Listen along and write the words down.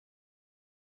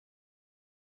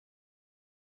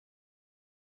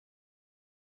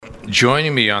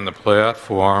Joining me on the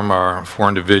platform are four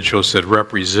individuals that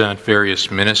represent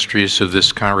various ministries of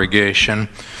this congregation,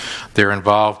 their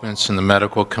involvements in the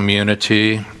medical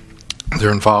community,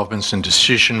 their involvements in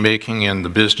decision-making in the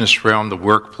business realm, the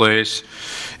workplace.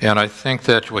 And I think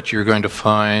that what you're going to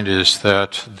find is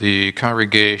that the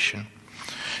congregation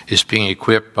is being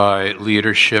equipped by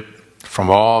leadership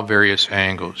from all various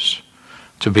angles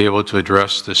to be able to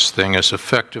address this thing as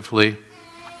effectively,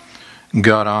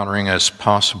 God-honoring as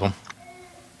possible.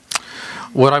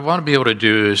 What I want to be able to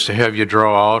do is to have you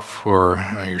draw out for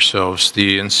yourselves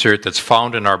the insert that's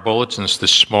found in our bulletins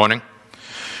this morning.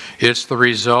 It's the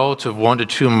result of 1 to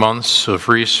 2 months of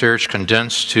research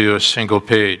condensed to a single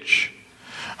page,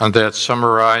 and that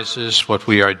summarizes what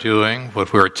we are doing,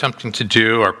 what we're attempting to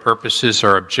do, our purposes,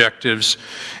 our objectives,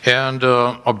 and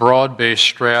a broad-based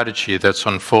strategy that's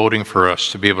unfolding for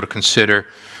us to be able to consider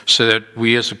so that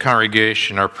we as a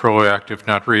congregation are proactive,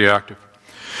 not reactive.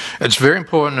 It's very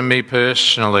important to me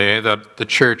personally that the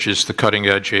church is the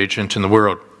cutting-edge agent in the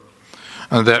world,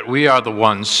 and that we are the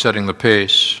ones setting the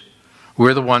pace.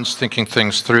 We're the ones thinking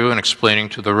things through and explaining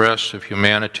to the rest of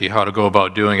humanity how to go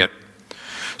about doing it.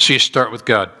 So you start with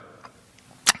God.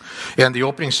 And the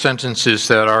opening sentence is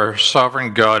that our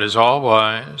sovereign God is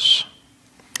all-wise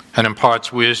and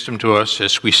imparts wisdom to us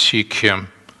as we seek Him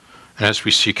and as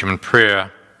we seek Him in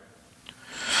prayer.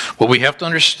 What we have to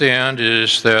understand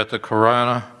is that the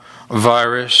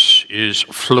coronavirus is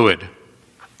fluid.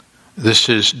 This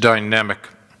is dynamic.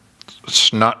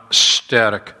 It's not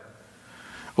static.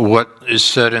 What is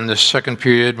said in the second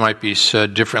period might be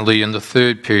said differently in the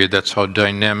third period. That's how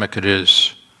dynamic it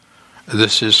is.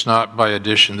 This is not by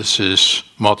addition. This is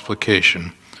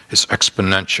multiplication. It's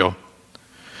exponential.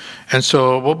 And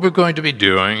so what we're going to be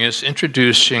doing is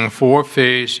introducing 4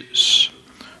 phases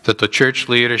that the church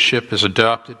leadership has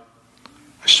adopted.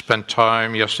 I spent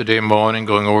time yesterday morning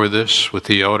going over this with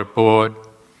the elder board,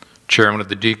 chairman of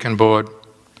the deacon board.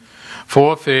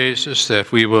 4 phases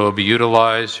that we will be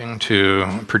utilizing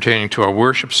pertaining to our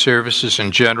worship services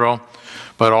in general,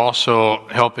 but also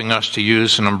helping us to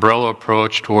use an umbrella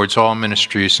approach towards all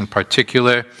ministries in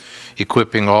particular,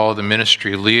 equipping all the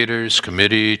ministry leaders,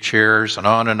 committee chairs, and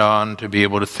on to be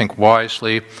able to think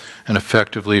wisely and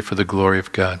effectively for the glory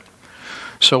of God.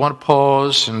 So I want to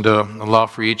pause and allow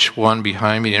for each one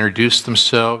behind me to introduce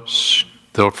themselves,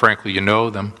 though frankly you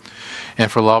know them,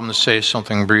 and for allow them to say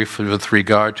something briefly with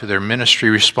regard to their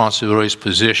ministry responsibilities,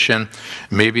 position,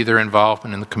 maybe their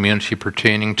involvement in the community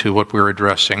pertaining to what we're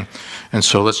addressing. And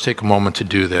so let's take a moment to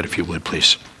do that, if you would,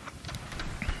 please.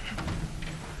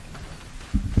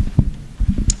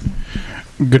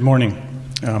 Good morning.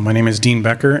 My name is Dean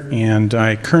Becker, and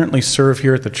I currently serve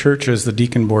here at the church as the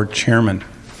deacon board chairman.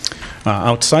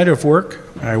 Outside of work,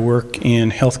 I work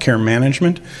in healthcare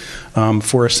management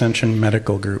for Ascension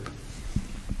Medical Group.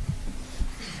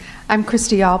 I'm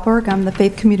Christy Alberg. I'm the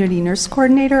Faith Community Nurse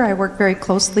Coordinator. I work very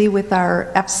closely with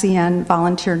our FCN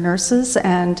volunteer nurses,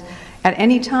 and at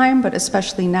any time, but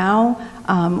especially now,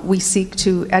 we seek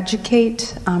to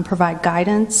educate, provide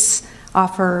guidance,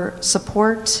 offer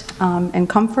support and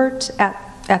comfort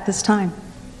at this time.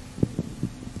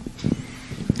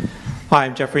 Hi,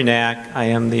 I'm Jeffrey Knack. I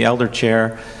am the Elder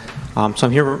Chair. So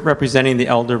I'm here representing the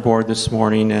Elder Board this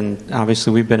morning, and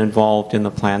obviously we've been involved in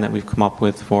the plan that we've come up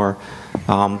with for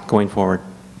going forward.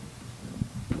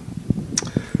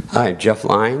 Hi, I'm Jeff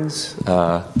Lyons,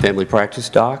 Family Practice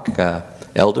Doc,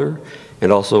 Elder,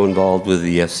 and also involved with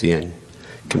the FCN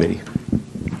Committee.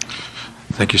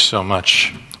 Thank you so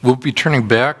much. We'll be turning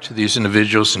back to these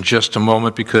individuals in just a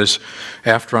moment because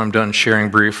after I'm done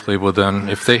sharing briefly with them,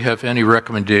 if they have any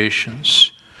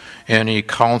recommendations, any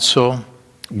counsel,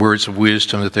 words of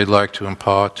wisdom that they'd like to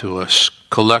impart to us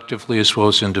collectively as well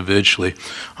as individually,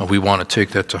 we want to take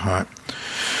that to heart.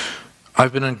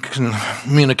 I've been in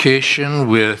communication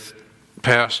with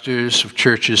pastors of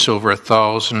churches over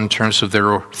 1,000 in terms of their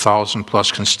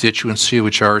 1,000+ constituency,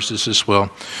 which ours is as well,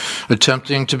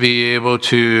 attempting to be able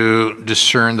to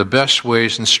discern the best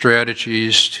ways and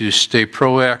strategies to stay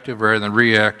proactive rather than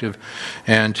reactive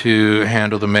and to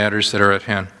handle the matters that are at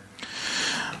hand.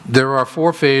 There are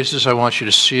 4 phases I want you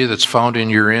to see that's found in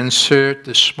your insert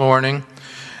this morning.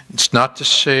 It's not to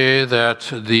say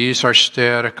that these are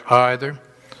static either.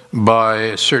 By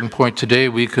a certain point today,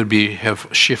 we could have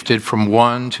shifted from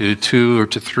 1 to 2 or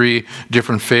to 3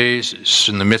 different phases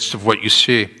in the midst of what you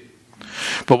see.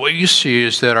 But what you see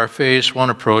is that our phase 1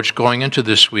 approach going into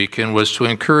this weekend was to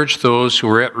encourage those who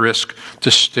are at risk to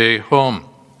stay home,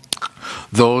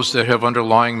 those that have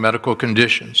underlying medical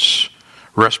conditions,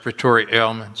 respiratory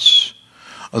ailments,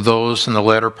 those in the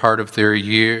latter part of their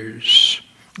years,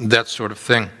 that sort of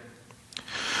thing.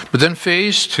 But then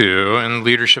phase 2 in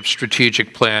leadership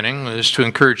strategic planning is to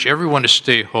encourage everyone to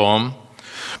stay home,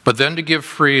 but then to give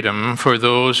freedom for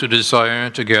those who desire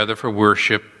to gather for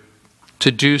worship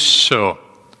to do so,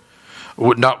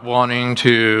 not wanting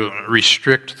to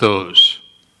restrict those.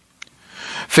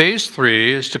 Phase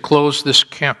 3 is to close this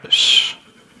campus.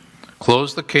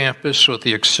 Close the campus with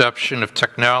the exception of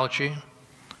technology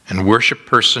and worship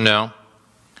personnel,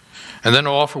 and then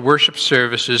offer worship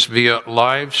services via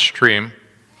live stream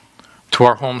to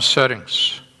our home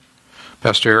settings.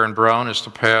 Pastor Aaron Brown is the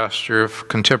pastor of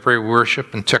contemporary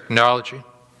worship and technology.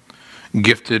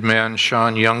 Gifted man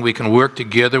Sean Young, we can work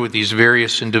together with these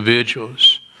various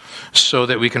individuals so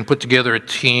that we can put together a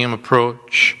team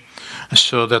approach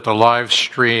so that the live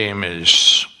stream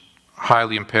is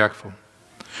highly impactful.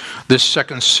 This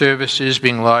second service is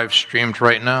being live streamed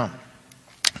right now.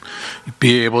 You'll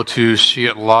be able to see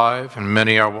it live, and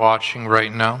many are watching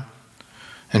right now.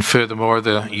 And furthermore,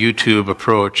 the YouTube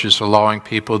approach is allowing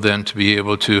people then to be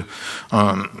able to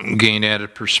gain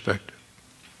added perspective.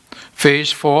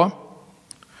 Phase 4.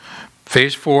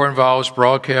 Phase 4 involves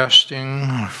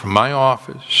broadcasting from my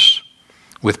office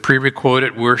with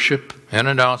pre-recorded worship and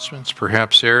announcements.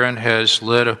 Perhaps Aaron has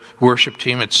led a worship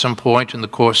team at some point in the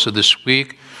course of this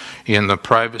week in the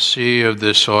privacy of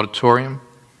this auditorium.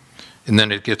 And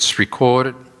then it gets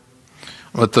recorded.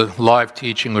 But the live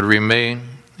teaching would remain.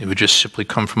 It would just simply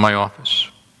come from my office.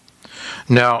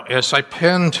 Now, as I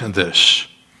penned this,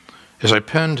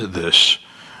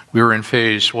 we were in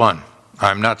phase 1.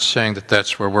 I'm not saying that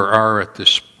that's where we are at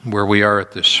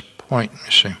this point.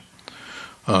 You see,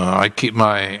 I keep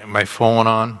my phone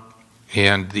on,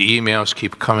 and the emails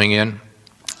keep coming in,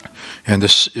 and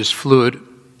this is fluid.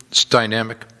 It's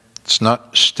dynamic. It's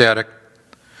not static.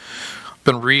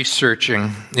 Been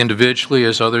researching individually,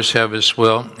 as others have as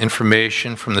well,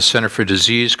 information from the Center for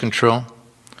Disease Control,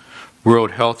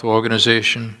 World Health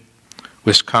Organization,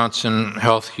 Wisconsin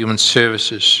Health Human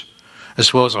Services,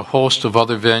 as well as a host of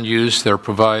other venues that are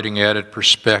providing added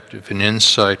perspective and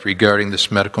insight regarding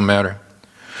this medical matter.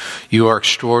 You are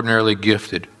extraordinarily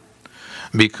gifted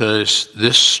because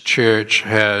this church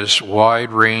has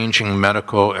wide-ranging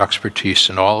medical expertise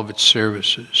in all of its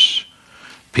services.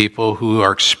 People who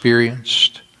are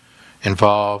experienced,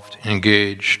 involved,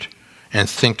 engaged, and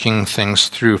thinking things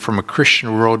through from a Christian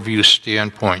worldview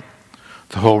standpoint,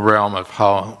 the whole realm of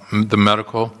how the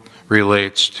medical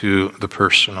relates to the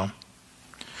personal.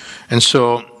 And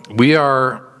so we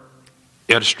are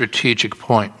at a strategic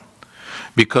point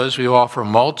because we offer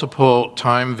multiple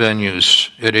time venues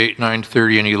at 8,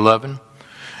 9:30, and 11,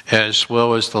 as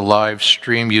well as the live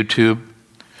stream YouTube.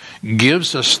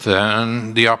 Gives us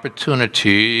then the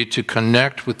opportunity to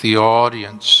connect with the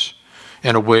audience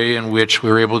in a way in which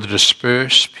we're able to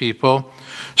disperse people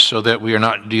so that we are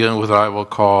not dealing with what I will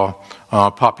call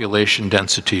population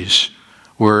densities,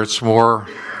 where it's more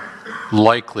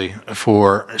likely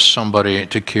for somebody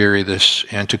to carry this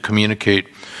and to communicate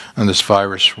this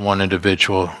virus from one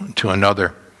individual to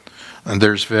another. And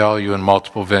there's value in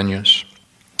multiple venues.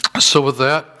 So with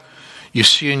that, you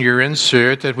see in your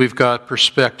insert that we've got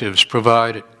perspectives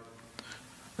provided.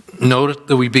 Note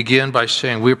that we begin by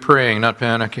saying we're praying, not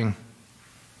panicking.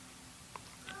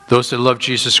 Those that love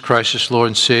Jesus Christ as Lord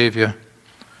and Savior,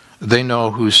 they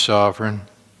know who's sovereign.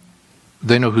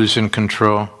 They know who's in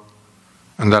control.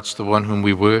 And that's the one whom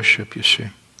we worship, you see.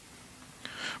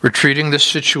 We're treating this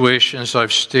situation, as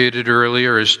I've stated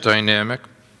earlier, as dynamic,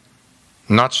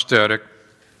 not static.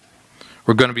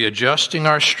 We're going to be adjusting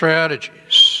our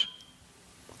strategies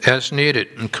as needed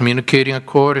and communicating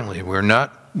accordingly. We're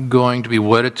not going to be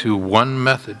wedded to one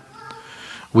method.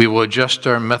 We will adjust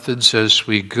our methods as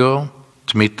we go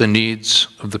to meet the needs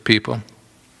of the people.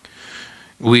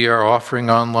 We are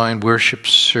offering online worship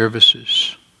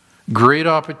services. Great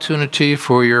opportunity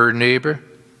for your neighbor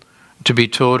to be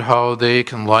told how they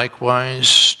can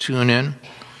likewise tune in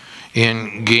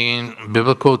and gain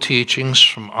biblical teachings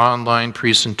from online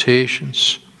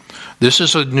presentations. This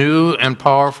is a new and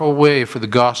powerful way for the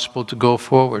gospel to go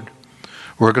forward.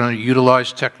 We're going to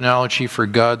utilize technology for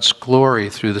God's glory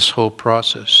through this whole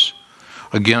process.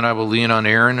 Again, I will lean on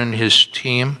Aaron and his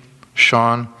team,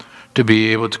 Sean, to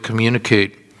be able to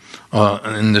communicate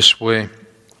in this way.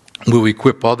 We'll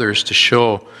equip others to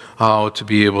show how to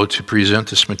be able to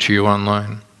present this material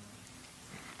online.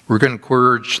 We're going to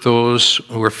encourage those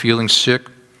who are feeling sick,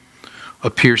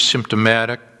 appear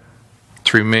symptomatic,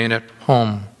 to remain at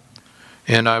home.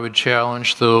 And I would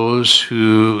challenge those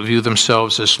who view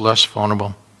themselves as less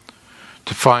vulnerable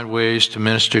to find ways to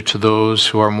minister to those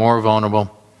who are more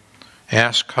vulnerable.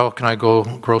 Ask, how can I go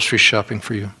grocery shopping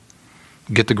for you?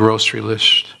 Get the grocery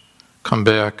list, come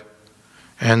back,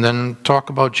 And then talk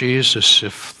about Jesus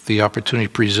if the opportunity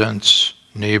presents,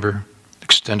 neighbor,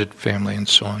 extended family, and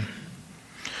so on.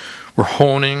 We're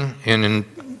honing and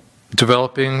in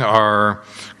developing our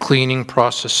cleaning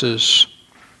processes.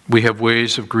 We have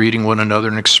ways of greeting one another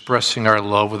and expressing our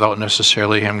love without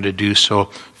necessarily having to do so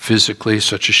physically,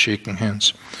 such as shaking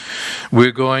hands.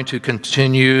 We're going to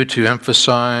continue to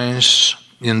emphasize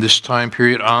in this time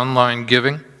period online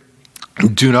giving.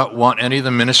 Do not want any of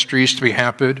the ministries to be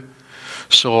hampered.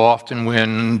 So often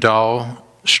when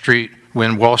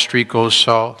Wall Street goes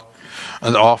south,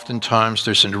 and oftentimes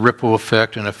there's a ripple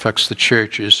effect and affects the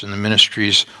churches and the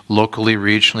ministries locally,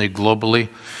 regionally, globally.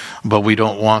 But we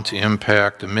don't want to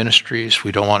impact the ministries.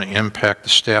 We don't want to impact the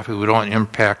staff. We don't want to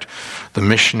impact the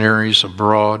missionaries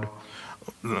abroad.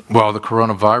 While the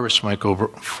coronavirus might go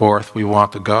forth, we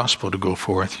want the gospel to go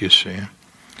forth, you see.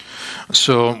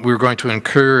 So we're going to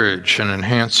encourage and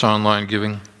enhance online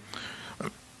giving.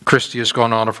 Christy has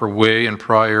gone out of her way in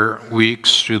prior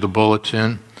weeks through the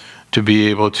bulletin to be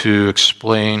able to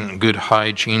explain good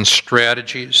hygiene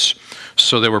strategies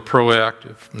so that we're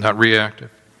proactive, not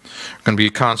reactive. We're going to be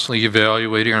constantly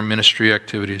evaluating our ministry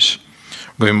activities.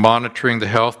 We're going to be monitoring the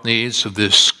health needs of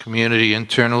this community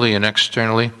internally and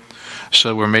externally,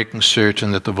 so we're making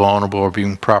certain that the vulnerable are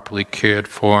being properly cared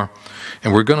for.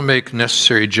 And we're going to make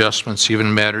necessary adjustments,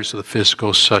 even matters of the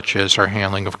physical, such as our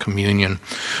handling of communion,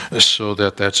 so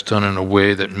that that's done in a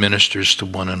way that ministers to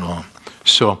one and all.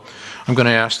 So I'm going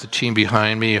to ask the team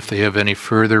behind me if they have any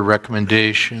further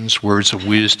recommendations, words of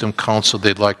wisdom, counsel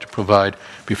they'd like to provide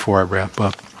before I wrap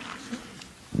up.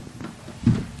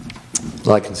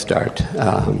 Well, I can start.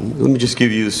 Let me just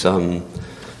give you some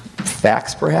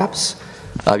facts, perhaps.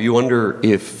 You wonder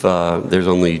if there's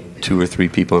only 2 or 3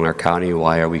 people in our county,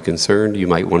 why are we concerned? You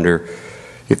might wonder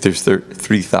if there's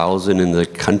 3,000 in the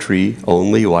country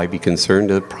only, why be concerned?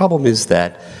 The problem is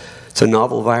that it's a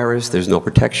novel virus, there's no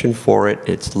protection for it,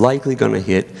 it's likely going to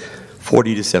hit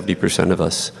 40 to 70% of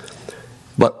us.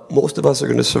 But most of us are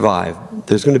going to survive.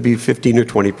 There's going to be 15 or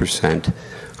 20%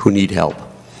 who need help.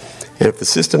 And if the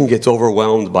system gets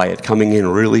overwhelmed by it coming in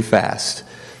really fast,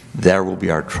 there will be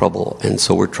our trouble. And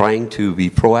so we're trying to be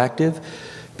proactive,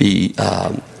 be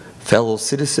fellow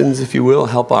citizens, if you will,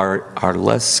 help our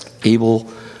less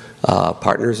able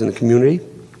partners in the community.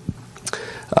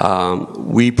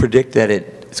 We predict that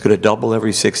it's going to double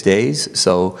every 6 days,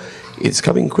 so it's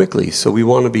coming quickly. So we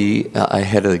want to be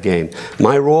ahead of the game.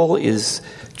 My role is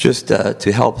just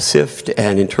to help sift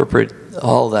and interpret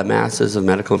all the masses of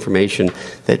medical information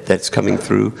that's coming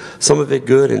through, some of it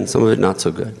good and some of it not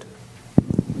so good.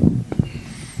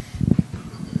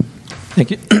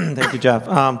 Thank you. Thank you, Jeff.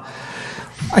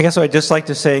 I guess I'd just like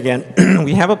to say again,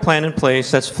 we have a plan in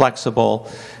place that's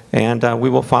flexible, and we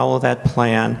will follow that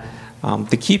plan.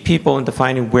 The key people in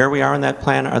defining where we are in that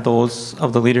plan are those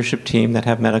of the leadership team that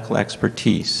have medical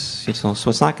expertise. So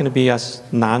it's not going to be us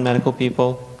non-medical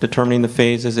people determining the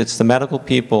phases. It's the medical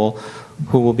people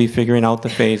who will be figuring out the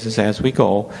phases as we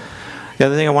go. The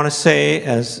other thing I want to say,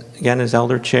 as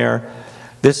Elder Chair,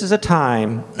 this is a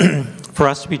time for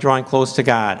us to be drawing close to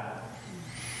God.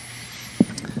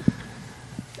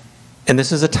 And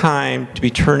this is a time to be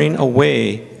turning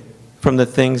away from the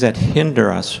things that hinder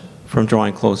us from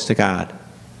drawing close to God.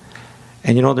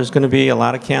 And you know, there's going to be a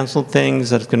lot of canceled things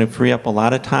that's going to free up a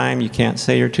lot of time. You can't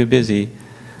say you're too busy.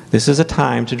 This is a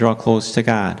time to draw close to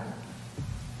God.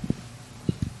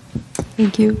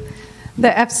 Thank you.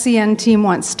 The FCN team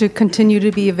wants to continue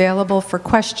to be available for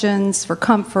questions, for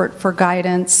comfort, for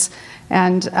guidance,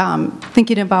 and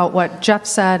thinking about what Jeff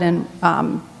said and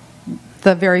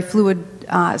the very fluid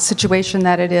situation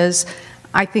that it is,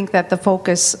 I think that the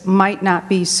focus might not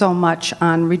be so much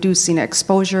on reducing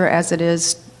exposure as it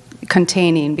is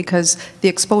containing, because the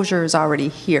exposure is already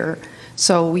here.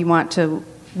 So we want to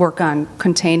work on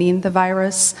containing the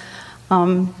virus.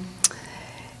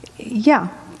 Yeah,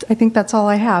 I think that's all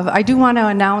I have. I do want to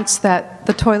announce that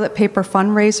the toilet paper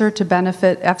fundraiser to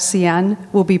benefit FCN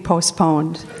will be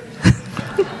postponed.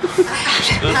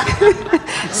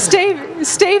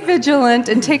 Stay vigilant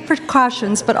and take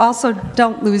precautions, but also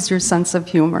don't lose your sense of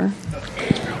humor.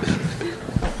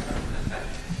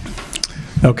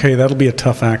 Okay, that'll be a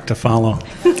tough act to follow.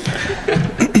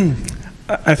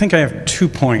 I think I have 2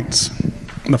 points.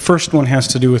 The first one has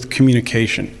to do with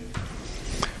communication.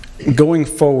 Going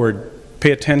forward,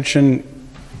 pay attention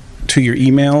to your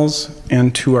emails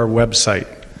and to our website.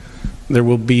 There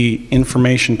will be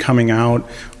information coming out,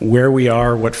 where we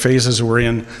are, what phases we're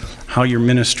in, how your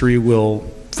ministry will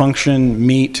function,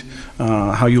 meet,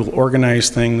 how you'll organize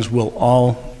things will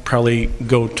all probably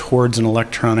go towards an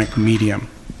electronic medium.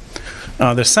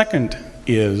 The second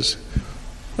is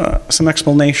some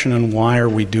explanation on why are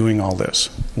we doing all this.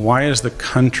 Why is the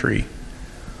country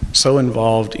so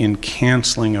involved in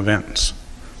canceling events?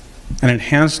 And it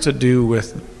has to do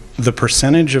with the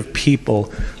percentage of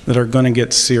people that are going to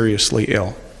get seriously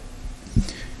ill.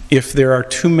 If there are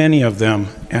too many of them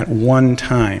at one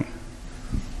time,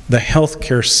 the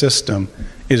healthcare system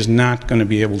is not going to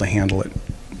be able to handle it.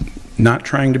 Not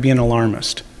trying to be an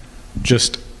alarmist,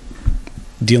 just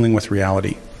dealing with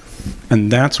reality.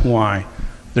 And that's why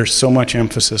there's so much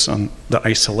emphasis on the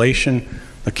isolation,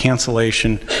 the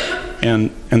cancellation,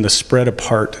 and the spread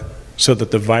apart so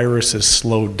that the virus is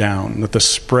slowed down, that the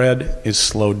spread is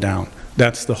slowed down.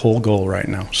 That's the whole goal right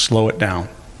now, slow it down.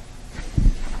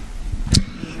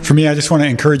 For me, I just want to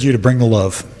encourage you to bring the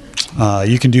love.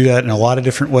 You can do that in a lot of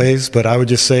different ways, but I would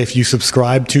just say if you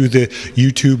subscribe to the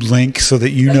YouTube link so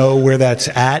that you know where that's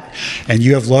at, and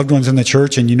you have loved ones in the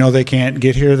church and you know they can't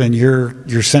get here, then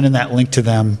you're sending that link to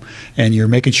them, and you're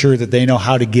making sure that they know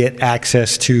how to get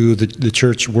access to the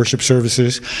church worship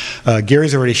services.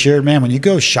 Gary's already shared, man, when you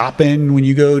go shopping, when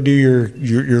you go do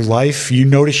your life, you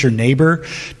notice your neighbor,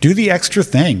 do the extra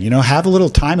thing. Have a little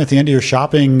time at the end of your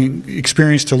shopping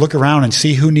experience to look around and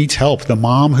see who needs help. The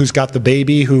mom who's got the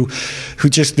baby, who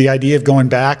just the idea of going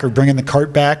back or bringing the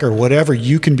cart back or whatever,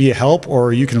 you can be a help,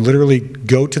 or you can literally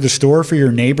go to the store for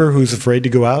your neighbor who's afraid to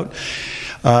go out.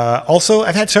 Also,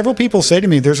 I've had several people say to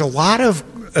me, there's a lot of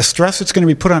stress that's going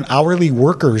to be put on hourly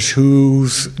workers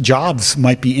whose jobs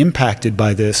might be impacted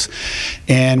by this.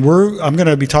 And I'm going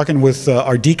to be talking with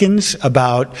our deacons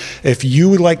about if you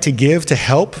would like to give to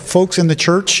help folks in the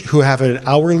church who have an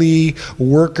hourly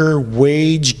worker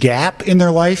wage gap in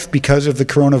their life because of the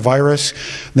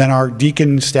coronavirus, then our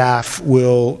deacon staff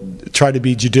will try to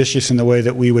be judicious in the way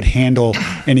that we would handle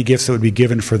any gifts that would be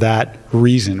given for that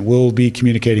reason. We'll be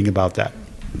communicating about that.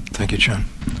 Thank you, John.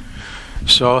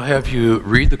 So I'll have you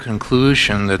read the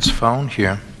conclusion that's found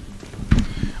here.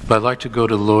 But I'd like to go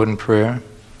to the Lord in prayer,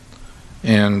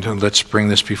 and let's bring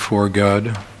this before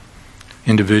God,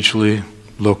 individually,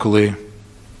 locally,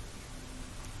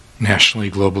 nationally,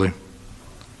 globally,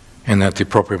 and at the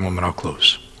appropriate moment I'll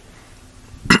close.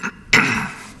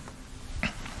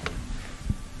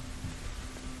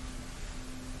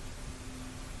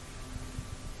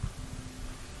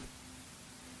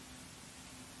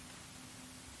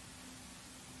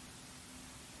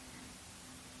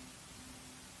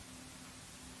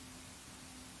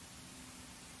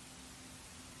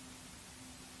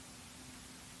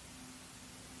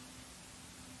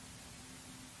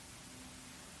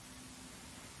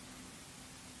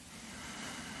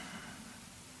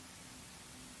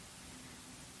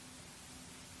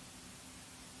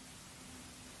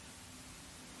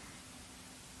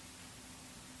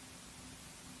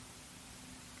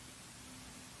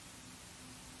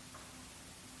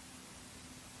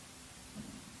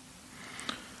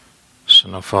 So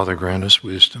now, Father, grant us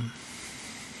wisdom.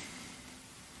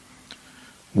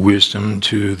 Wisdom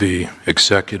to the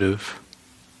executive,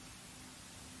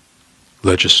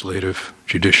 legislative,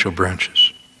 judicial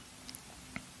branches.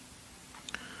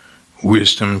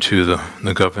 Wisdom to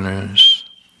the governors.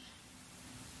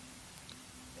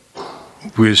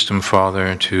 Wisdom,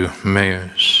 Father, to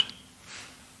mayors.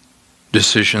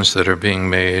 Decisions that are being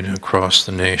made across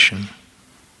the nation.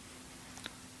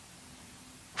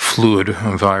 Fluid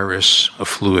virus, a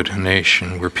fluid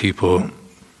nation where people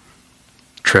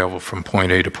travel from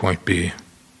point A to point B,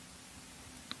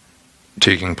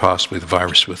 taking possibly the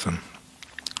virus with them.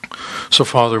 So,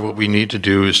 Father, what we need to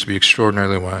do is to be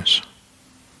extraordinarily wise.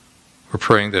 We're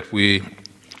praying that we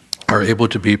are able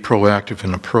to be proactive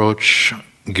in approach,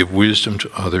 give wisdom to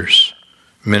others,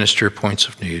 minister points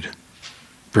of need,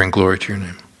 bring glory to your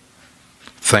name.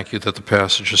 Thank you that the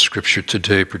passage of Scripture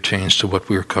today pertains to what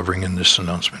we are covering in this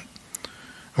announcement.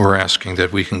 We're asking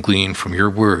that we can glean from your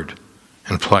word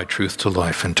and apply truth to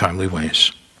life in timely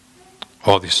ways.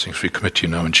 All these things we commit to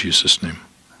you now in Jesus' name.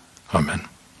 Amen.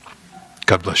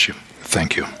 God bless you.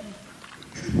 Thank you.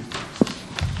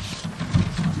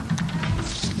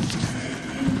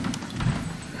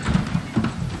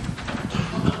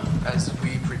 As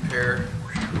we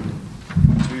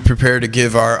prepare to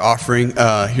give our offering,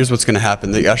 here's what's going to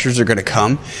happen. The ushers are going to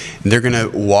come, and they're going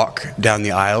to walk down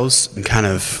the aisles and kind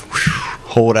of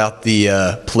hold out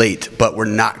the plate, but we're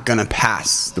not going to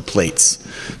pass the plates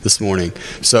this morning.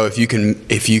 So if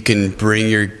you can bring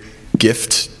your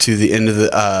gift to the end of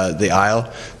the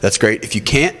aisle, that's great. If you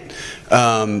can't,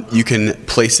 you can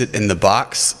place it in the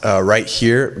box right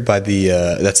here by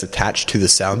that's attached to the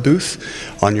sound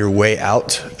booth on your way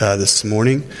out this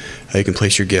morning. You can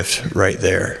place your gift right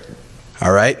there.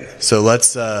 All right, so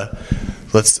let's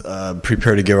let's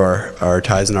prepare to give our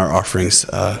tithes and our offerings,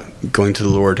 going to the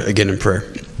Lord again in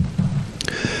prayer.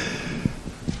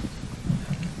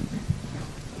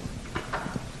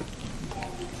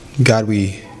 God,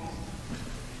 we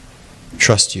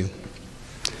trust you.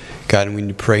 God, and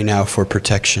we pray now for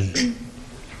protection,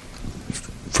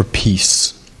 for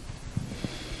peace.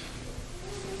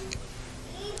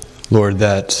 Lord,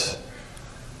 that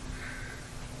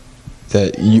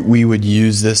we would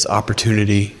use this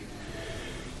opportunity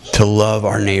to love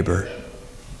our neighbor.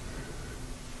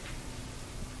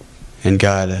 And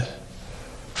God,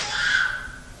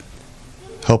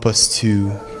 help us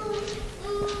to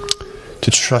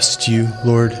trust you,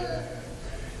 Lord,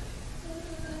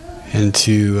 and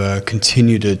to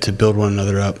continue to build one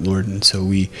another up, Lord. And so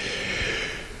we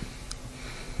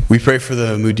pray for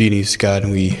the Mudinis, God,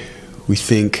 and we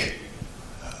think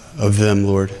of them,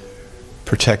 Lord.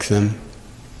 Protect them.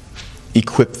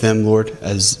 Equip them, Lord,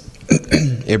 as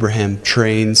Abraham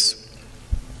trains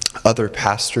other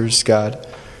pastors, God.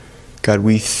 God,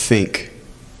 we think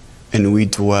and we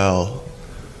dwell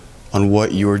on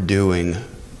what you're doing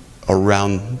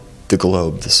around the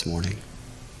globe this morning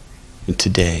and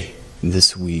today and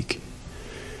this week.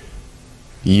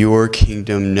 Your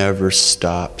kingdom never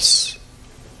stops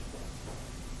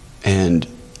and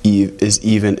is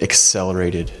even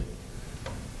accelerated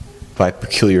by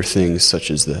peculiar things such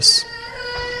as this.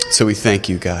 So we thank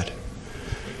you, God.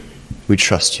 We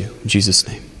trust you. In Jesus'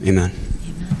 name, amen.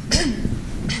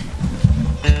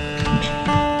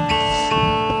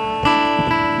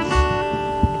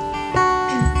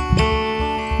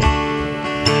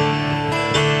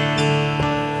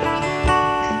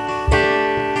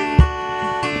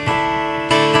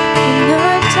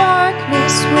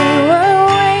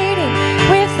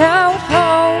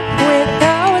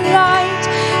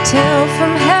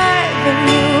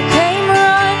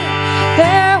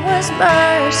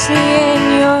 Mercy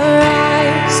in your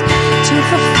eyes to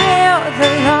fulfill the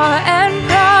law and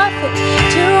prophet.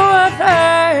 To a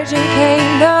virgin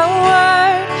came the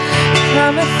word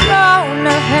from a throne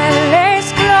of endless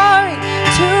glory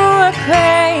to a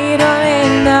cradle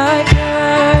in the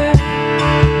dirt.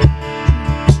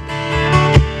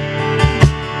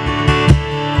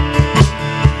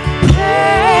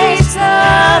 Praise the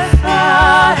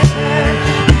Father,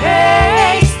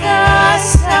 praise the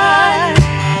Son,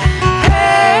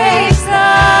 praise the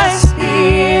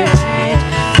Spirit,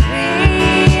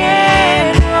 three in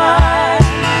one.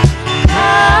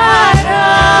 God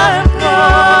of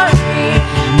glory,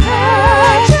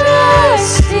 majesty,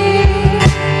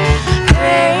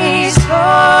 praise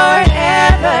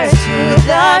forever to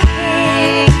the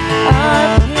King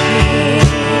of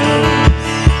Kings.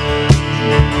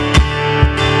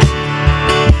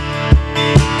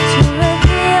 To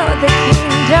reveal the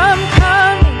kingdom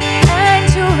coming and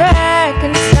to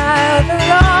reconcile the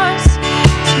lost,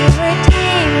 to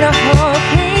redeem the whole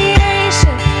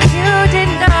creation. You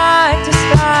did not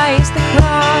despise the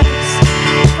cross,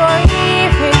 for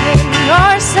even in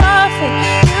your suffering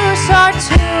you saw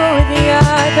to the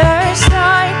other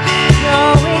side,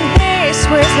 knowing this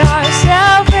was our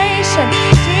salvation.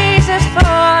 Jesus, for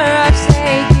our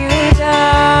sake you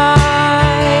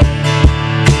died.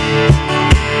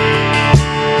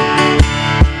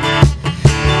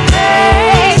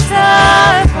 Praise the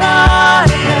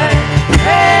Father,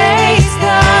 praise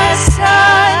the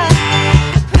Son,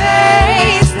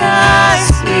 praise the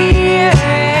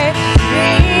Spirit,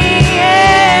 three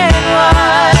in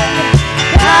one.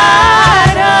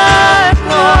 God of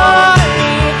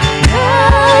glory,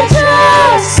 majesty,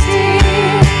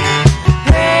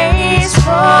 praise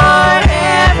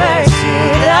forever to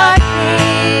the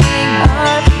King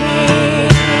of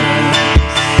Kings.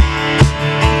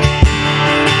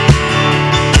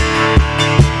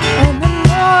 On the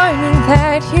morning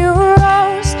that you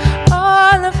rose,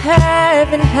 all of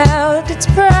heaven held its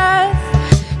breath,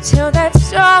 till that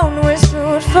stone was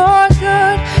moved for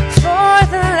good, for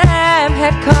the Lamb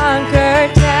had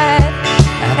conquered death.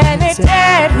 And the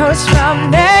dead rose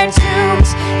from their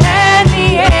tombs, and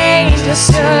the angels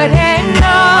stood in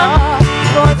awe,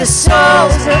 for the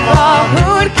souls of all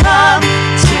who'd come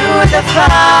to the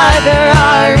Father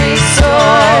are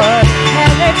restored.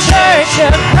 And the church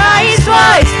of Christ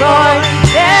was born,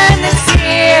 then the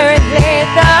Spirit lit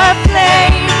the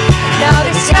flame. Now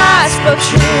this gospel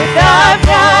truth of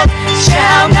God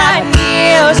shall not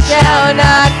kneel, shall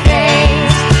not faint.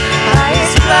 By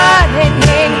his blood and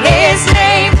in his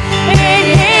name,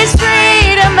 in his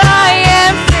freedom I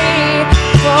am free.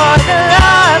 For the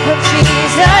love of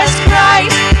Jesus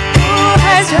Christ, who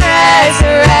has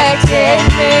resurrected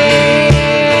me.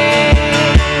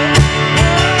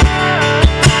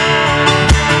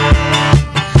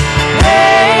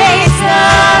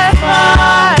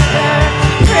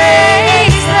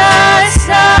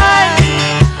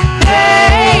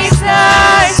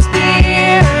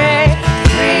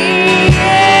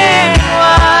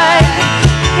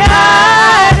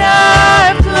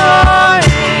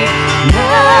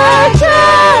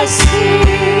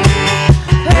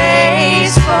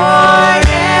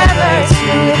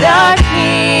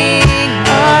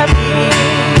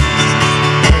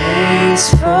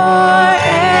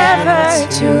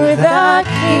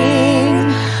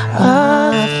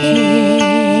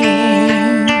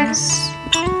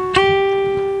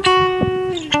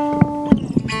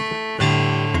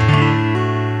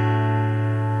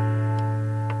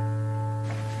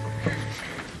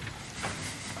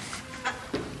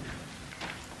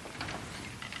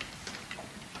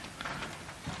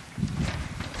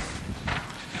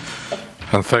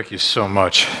 And thank you so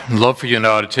much. I'd love for you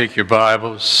now to take your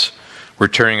Bibles. We're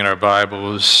turning in our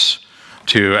Bibles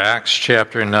to Acts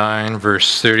chapter 9,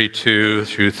 verse 32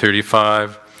 through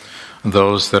 35.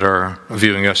 Those that are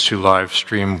viewing us through live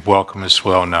stream, welcome as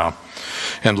well now.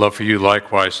 And love for you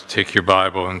likewise to take your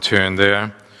Bible and turn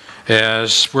there.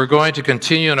 As we're going to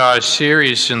continue in our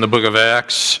series in the book of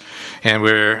Acts, and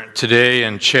we're today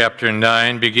in chapter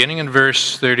 9, beginning in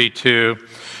verse 32.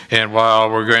 And while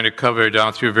we're going to cover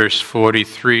down through verse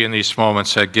 43 in these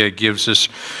moments that gives us,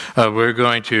 we're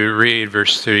going to read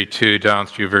verse 32 down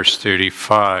through verse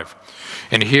 35.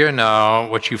 And here now,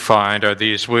 what you find are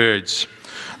these words.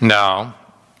 Now,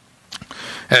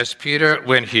 as Peter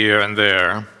went here and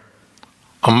there,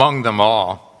 among them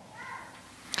all,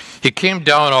 he came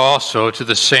down also to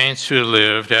the saints who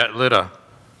lived at Lydda.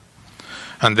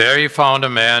 And there he found a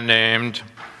man named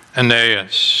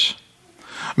Aeneas,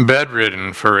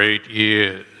 bedridden for 8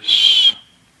 years,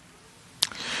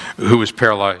 who was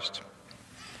paralyzed.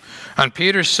 And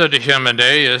Peter said to him,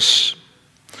 Aeneas,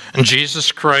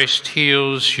 Jesus Christ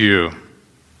heals you.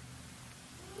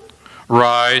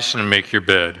 Rise and make your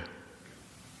bed.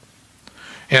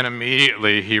 And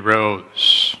immediately he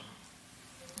rose.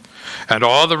 And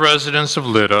all the residents of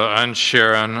Lydda and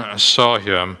Sharon saw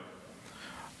him.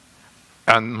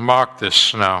 And mark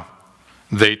this now,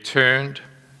 they turned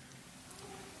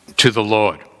to the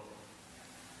Lord.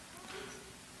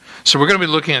 So we're going to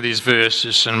be looking at these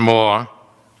verses and more,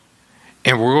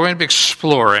 and we're going to be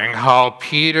exploring how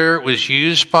Peter was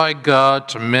used by God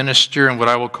to minister in what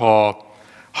I will call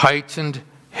heightened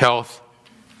health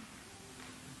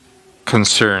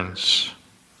concerns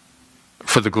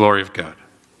for the glory of God.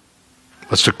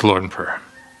 Let's look to the Lord in prayer.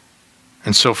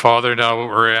 And so, Father, now what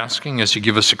we're asking is you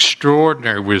give us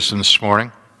extraordinary wisdom this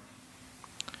morning.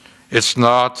 It's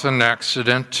not an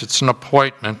accident, it's an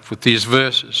appointment with these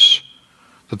verses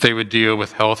that they would deal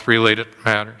with health-related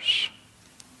matters.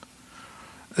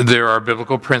 There are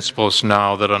biblical principles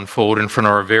now that unfold in front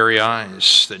of our very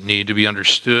eyes that need to be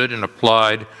understood and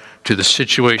applied to the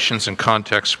situations and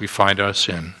contexts we find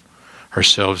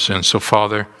ourselves in. So,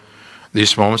 Father,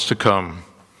 these moments to come,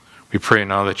 we pray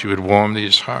now that you would warm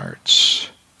these hearts,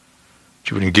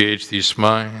 that you would engage these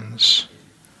minds,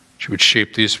 that you would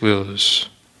shape these wills.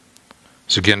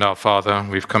 So again now, Father,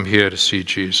 we've come here to see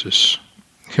Jesus,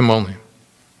 him only.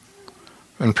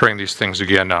 And praying these things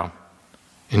again now,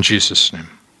 in Jesus' name.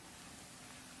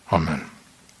 Amen.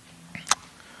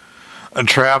 And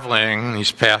traveling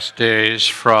these past days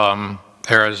from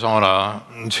Arizona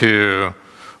to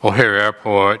O'Hare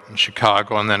Airport in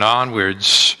Chicago and then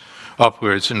upwards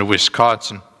into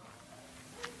Wisconsin,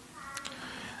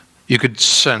 you could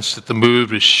sense that the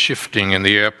mood was shifting in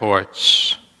the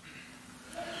airports.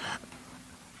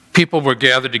 People were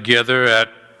gathered together at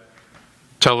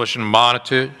television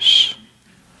monitors.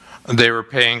 They were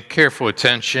paying careful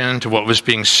attention to what was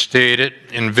being stated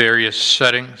in various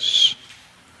settings.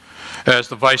 As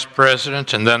the vice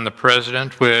president and then the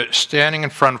president were standing in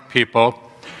front of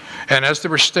people, and as they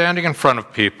were standing in front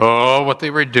of people, what they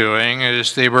were doing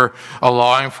is they were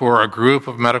allowing for a group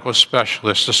of medical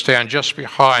specialists to stand just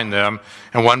behind them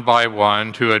and one by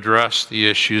one to address the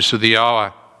issues of the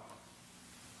hour.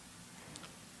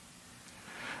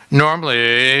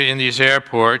 Normally, in these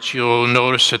airports, you'll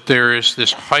notice that there is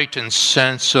this heightened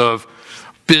sense of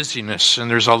busyness and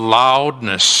there's a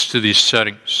loudness to these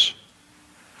settings.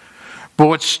 But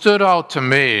what stood out to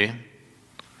me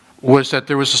was that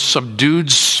there was a subdued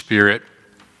spirit,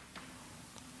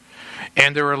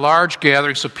 and there were large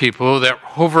gatherings of people that were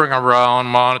hovering around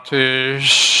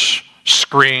monitors,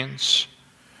 screens,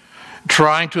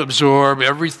 trying to absorb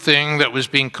everything that was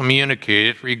being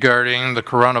communicated regarding the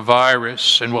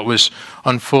coronavirus and what was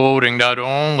unfolding not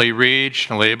only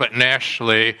regionally but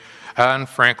nationally and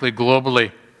frankly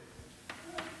globally.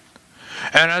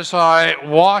 And as I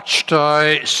watched,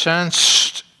 I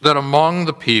sensed that among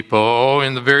the people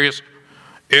in the various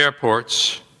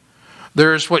airports,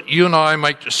 there's what you and I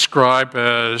might describe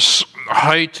as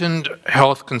heightened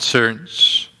health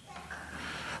concerns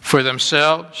for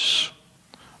themselves,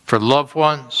 for loved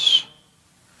ones,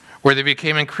 where they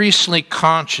became increasingly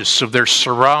conscious of their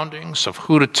surroundings, of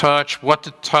who to touch, what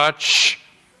to touch,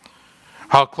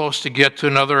 how close to get to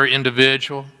another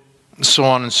individual, and so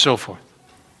on and so forth.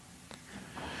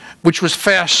 Which was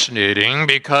fascinating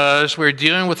because we're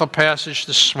dealing with a passage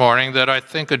this morning that I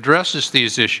think addresses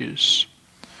these issues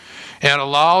and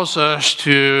allows us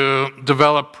to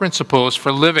develop principles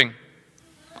for living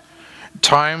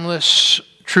timeless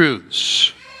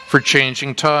truths for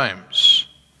changing times.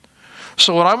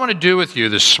 So what I want to do with you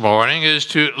this morning is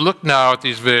to look now at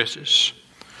these verses.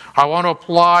 I want to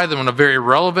apply them in a very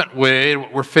relevant way to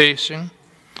what we're facing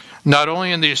not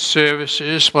only in these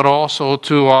services, but also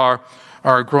to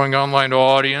our growing online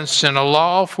audience, and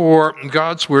allow for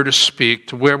God's Word to speak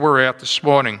to where we're at this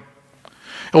morning.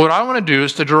 And what I want to do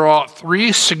is to draw out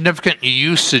three significant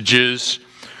usages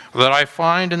that I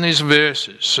find in these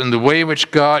verses, and the way in which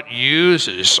God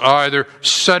uses either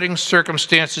settings,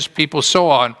 circumstances, people, so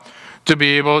on, to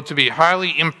be able to be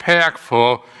highly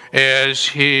impactful as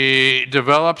He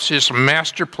develops His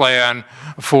master plan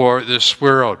for this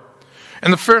world.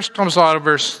 And the first comes out of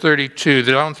verse 32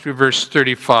 down through verse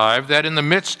 35, that in the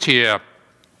midst here,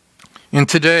 in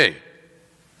today,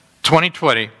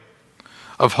 2020,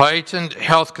 of heightened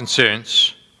health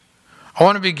concerns, I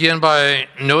want to begin by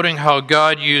noting how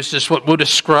God uses what we'll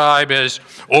describe as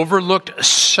overlooked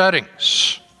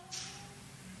settings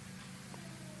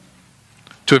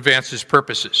to advance His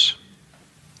purposes.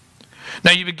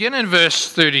 Now, you begin in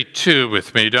verse 32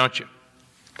 with me, don't you?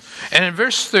 And in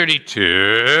verse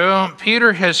 32,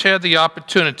 Peter has had the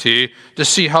opportunity to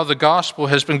see how the gospel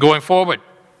has been going forward.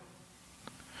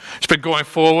 It's been going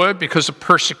forward because of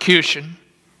persecution.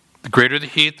 The greater the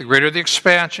heat, the greater the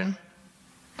expansion.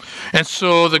 And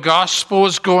so the gospel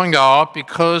is going out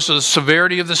because of the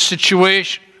severity of the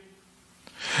situation.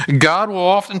 God will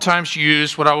oftentimes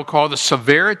use what I will call the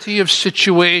severity of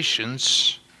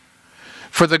situations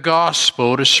for the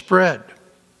gospel to spread.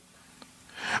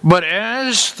 But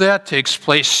as that takes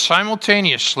place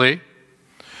simultaneously,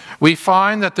 we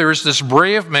find that there is this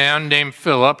brave man named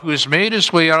Philip who has made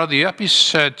his way out of the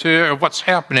epicenter of what's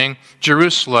happening,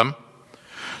 Jerusalem,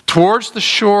 towards the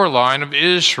shoreline of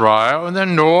Israel and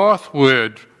then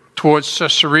northward towards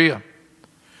Caesarea,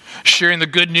 sharing the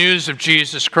good news of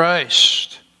Jesus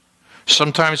Christ,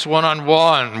 sometimes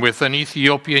one-on-one with an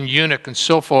Ethiopian eunuch and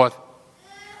so forth,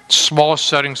 small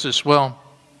settings as well.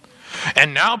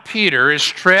 And now Peter is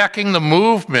tracking the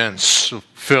movements of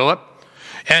Philip,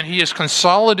 and he is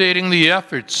consolidating the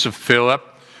efforts of Philip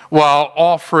while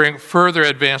offering further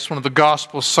advancement of the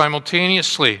gospel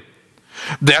simultaneously.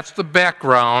 That's the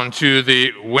background to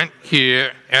the went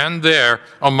here and there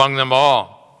among them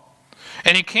all.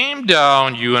 And he came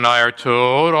down, you and I are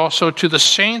told, also to the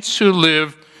saints who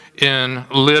live in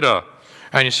Lydda.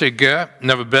 And you say, Gad,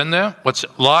 never been there? What's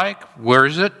it like? Where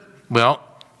is it? Well,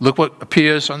 look what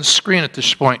appears on the screen at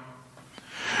this point.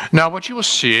 Now, what you will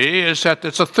see is that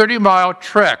it's a 30-mile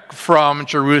trek from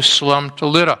Jerusalem to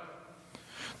Lydda.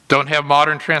 Don't have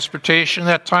modern transportation in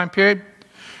that time period.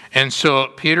 And so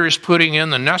Peter is putting in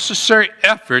the necessary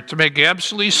effort to make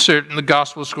absolutely certain the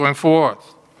gospel is going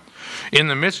forth. In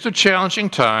the midst of challenging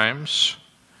times,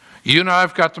 you and I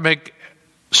have got to make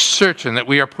certain that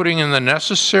we are putting in the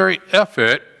necessary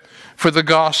effort for the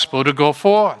gospel to go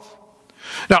forth.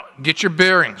 Now, get your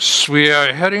bearings. We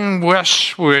are heading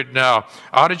westward now,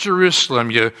 out of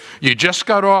Jerusalem. You just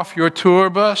got off your tour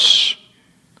bus.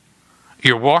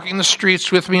 You're walking the streets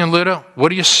with me in Lydda. What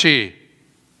do you see?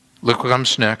 Look what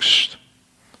comes next.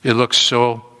 It looks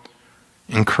so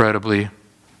incredibly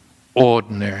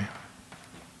ordinary,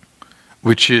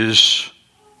 which is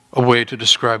a way to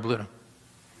describe Lydda.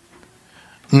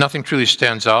 Nothing truly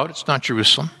stands out. It's not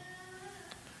Jerusalem.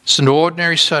 It's an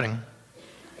ordinary setting.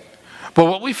 But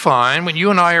what we find when you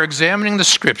and I are examining the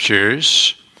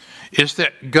scriptures is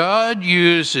that God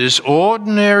uses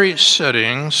ordinary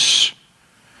settings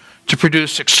to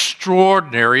produce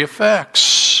extraordinary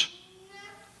effects.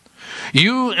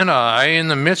 You and I, in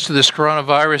the midst of this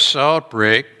coronavirus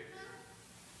outbreak,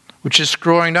 which is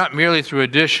growing not merely through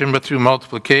addition but through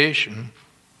multiplication,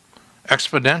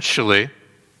 exponentially,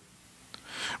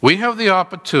 we have the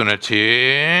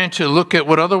opportunity to look at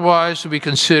what otherwise would be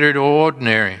considered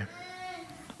ordinary.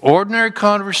 Ordinary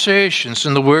conversations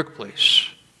in the workplace,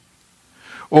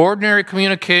 ordinary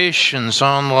communications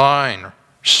online,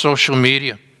 social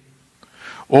media,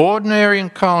 ordinary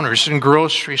encounters in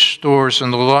grocery stores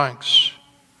and the likes.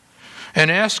 And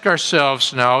ask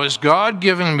ourselves now, is God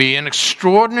giving me an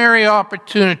extraordinary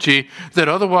opportunity that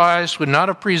otherwise would not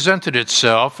have presented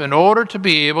itself in order to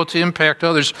be able to impact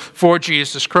others for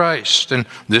Jesus Christ? And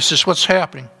this is what's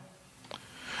happening.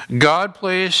 God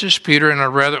places Peter in a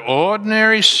rather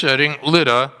ordinary setting,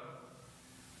 Lydda,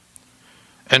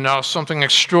 and now something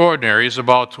extraordinary is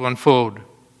about to unfold.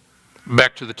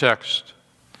 Back to the text.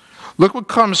 Look what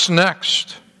comes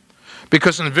next.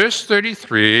 Because in verse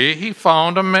 33, he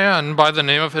found a man by the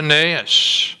name of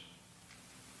Aeneas.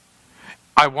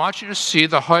 I want you to see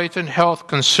the heightened health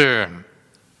concern.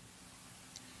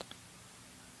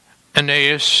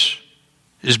 Aeneas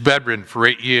is bedridden for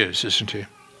 8 years, isn't he?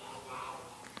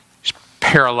 He's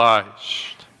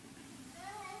paralyzed,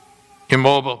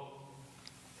 immobile.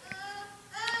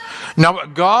 Now,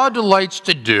 what God delights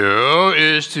to do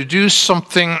is to do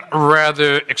something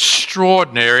rather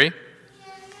extraordinary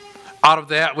out of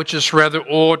that which is rather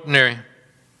ordinary.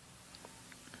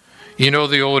 You know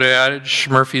the old adage,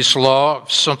 Murphy's Law,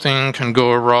 if something can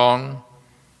go wrong,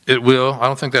 it will. I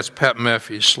don't think that's Pat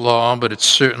Murphy's law, but it's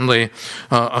certainly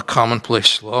a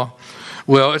commonplace law.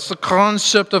 Well, it's the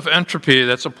concept of entropy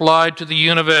that's applied to the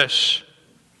universe.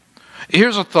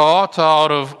 Here's a thought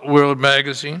out of World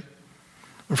Magazine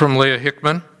from Leah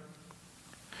Hickman.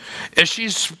 As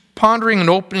she's pondering an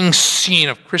opening scene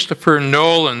of Christopher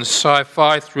Nolan's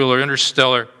sci-fi thriller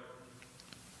Interstellar,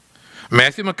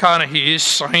 Matthew McConaughey's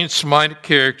science-minded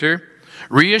character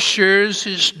reassures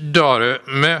his daughter,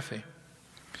 Murphy,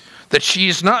 that she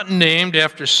is not named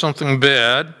after something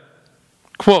bad.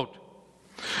 Quote,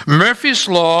 Murphy's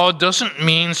Law doesn't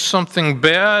mean something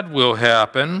bad will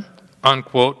happen,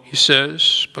 unquote, he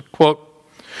says, but, quote,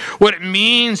 what it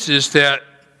means is that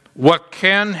what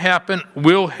can happen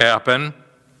will happen,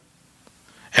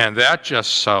 and that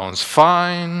just sounds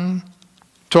fine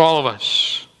to all of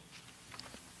us.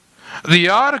 The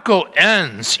article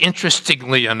ends,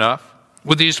 interestingly enough,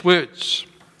 with these words.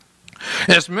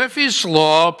 As Murphy's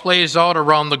Law plays out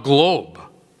around the globe,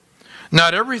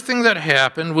 not everything that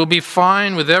happened will be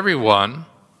fine with everyone,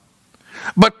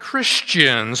 but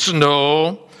Christians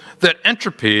know that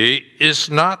entropy is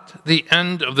not the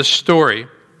end of the story.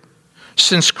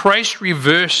 Since Christ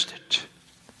reversed it,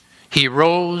 he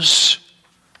rose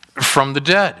from the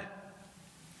dead.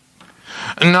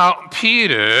 Now,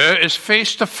 Peter is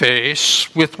face to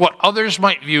face with what others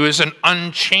might view as an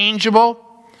unchangeable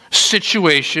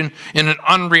situation in an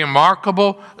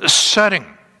unremarkable setting.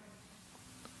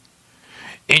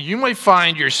 And you might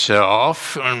find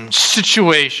yourself in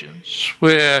situations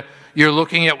where you're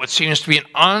looking at what seems to be an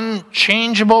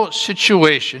unchangeable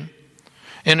situation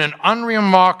in an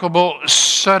unremarkable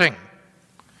setting.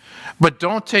 But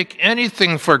don't take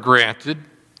anything for granted,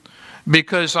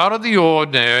 because out of the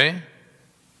ordinary,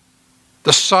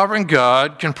 the sovereign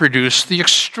God can produce the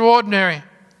extraordinary.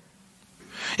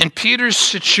 In Peter's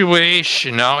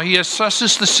situation, now he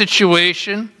assesses the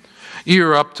situation.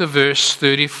 You're up to verse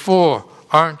 34,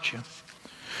 aren't you?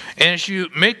 And as you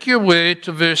make your way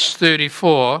to verse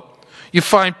 34, you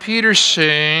find Peter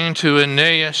saying to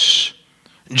Aeneas,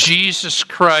 Jesus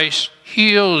Christ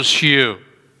heals you.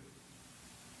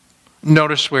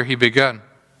 Notice where he began.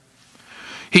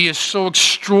 He is so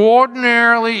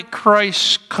extraordinarily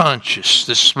Christ-conscious,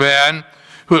 this man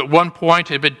who at one point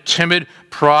had been timid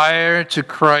prior to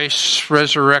Christ's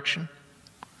resurrection.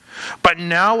 But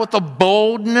now with the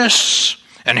boldness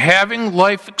and having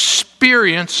life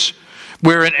experience,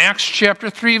 where in Acts chapter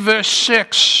 3, verse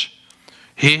 6,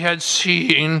 he had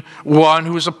seen one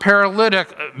who was a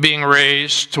paralytic being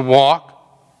raised to walk,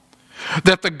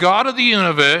 that the God of the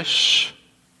universe,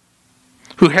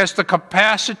 who has the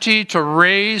capacity to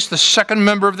raise the second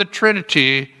member of the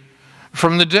Trinity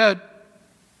from the dead,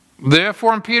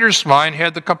 therefore in Peter's mind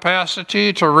had the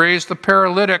capacity to raise the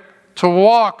paralytic to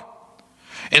walk.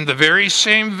 In the very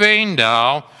same vein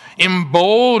now,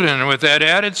 emboldened with that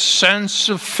added sense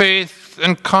of faith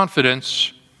and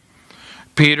confidence,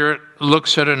 Peter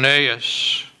looks at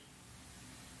Aeneas.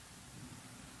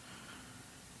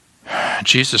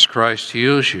 Jesus Christ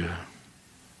heals you.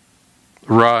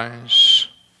 Rise,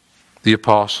 the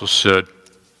apostle said.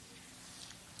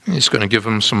 He's going to give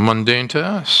him some mundane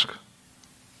task.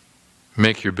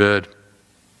 Make your bed.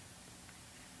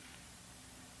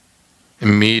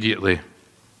 Immediately,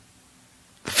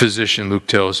 the physician, Luke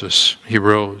tells us, he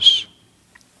rose.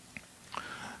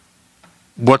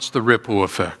 What's the ripple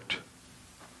effect?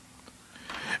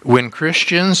 When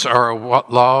Christians are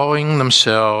allowing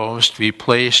themselves to be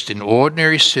placed in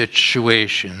ordinary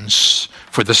situations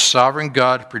for the sovereign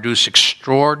God to produce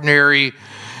extraordinary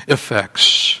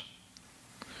effects,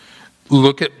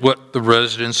 look at what the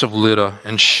residents of Lydda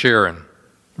and Sharon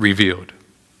revealed.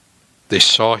 They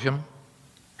saw him.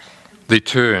 They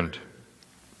turned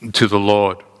to the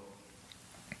Lord.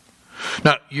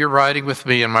 Now, you're riding with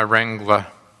me in my Wrangler.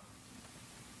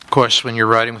 Of course, when you're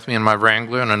riding with me in my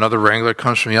Wrangler and another Wrangler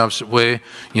comes from the opposite way,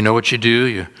 you know what you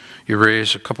do? You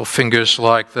raise a couple fingers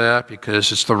like that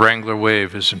because it's the Wrangler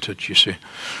wave, isn't it, you see?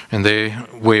 And they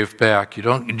wave back. You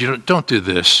don't do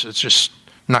this. It's just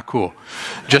not cool.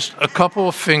 Just a couple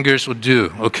of fingers will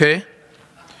do, okay?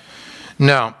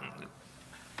 Now,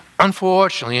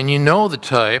 unfortunately, and you know the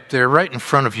type, they're right in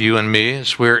front of you and me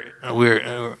as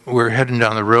we're heading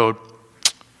down the road.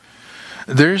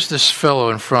 There's this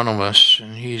fellow in front of us,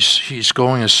 and he's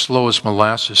going as slow as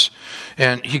molasses,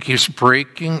 and he keeps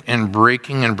braking and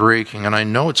braking and braking, and I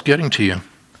know it's getting to you.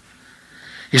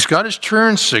 He's got his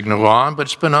turn signal on, but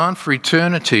it's been on for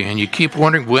eternity, and you keep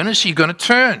wondering, when is he going to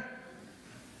turn?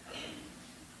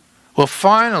 Well,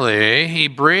 finally, he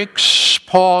brakes,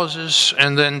 pauses,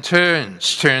 and then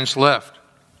turns left.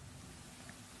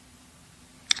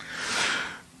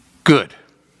 Good.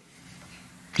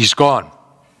 He's gone.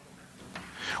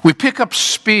 We pick up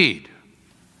speed.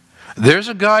 There's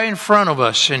a guy in front of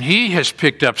us, and he has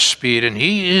picked up speed, and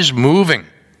he is moving.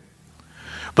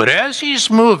 But as he's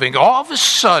moving, all of a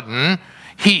sudden,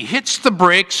 he hits the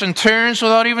brakes and turns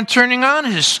without even turning on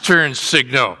his turn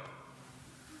signal.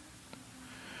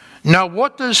 Now,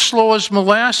 what does slow as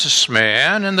molasses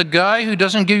man and the guy who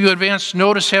doesn't give you advance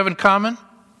notice have in common?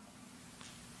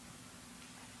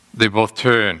 They both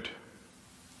turned.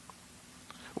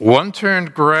 One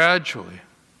turned gradually.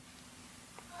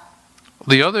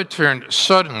 The other turned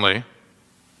suddenly.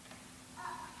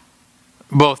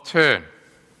 Both turned.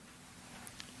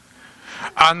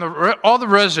 And all the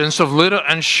residents of Lydda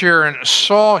and Sharon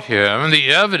saw him,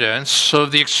 the evidence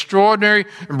of the extraordinary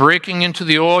breaking into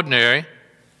the ordinary,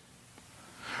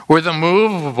 where the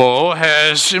movable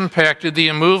has impacted the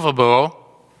immovable,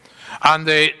 and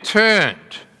they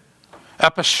turned.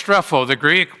 Epistrepho, the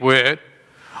Greek word,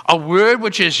 a word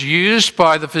which is used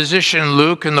by the physician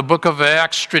Luke in the book of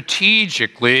Acts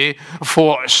strategically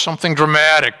for something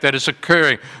dramatic that is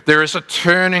occurring. There is a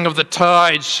turning of the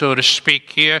tide, so to speak,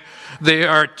 here. They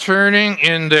are turning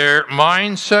in their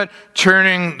mindset,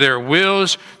 turning their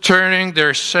wills, turning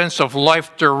their sense of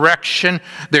life direction.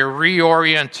 They're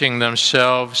reorienting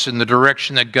themselves in the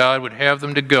direction that God would have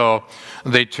them to go.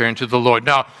 They turn to the Lord.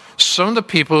 Now, some of the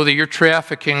people that you're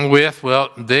trafficking with, well,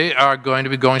 they are going to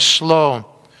be going slow.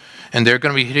 And they're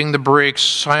going to be hitting the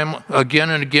brakes again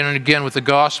and again and again with the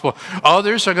gospel.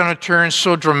 Others are going to turn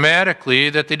so dramatically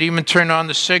that they didn't even turn on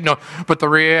the signal. But the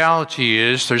reality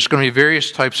is there's going to be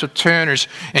various types of turners,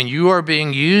 and you are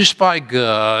being used by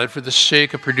God for the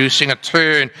sake of producing a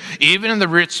turn. Even in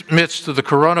the midst of the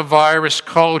coronavirus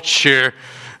culture,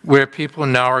 where people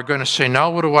now are going to say, now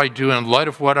what do I do in light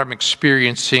of what I'm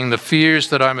experiencing, the fears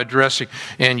that I'm addressing,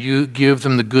 and you give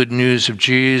them the good news of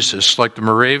Jesus like the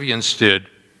Moravians did.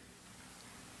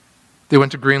 They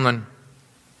went to Greenland,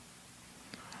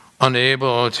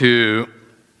 unable to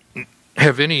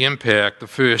have any impact the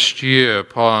first year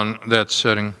upon that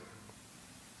setting.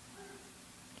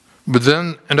 But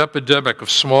then an epidemic of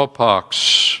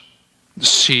smallpox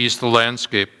seized the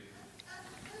landscape.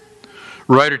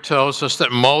 Writer tells us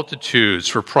that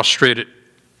multitudes were prostrated.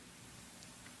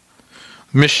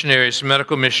 Missionaries,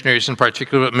 medical missionaries in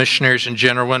particular, but missionaries in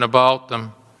general, went about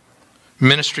them,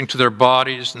 ministering to their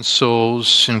bodies and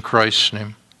souls in Christ's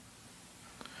name.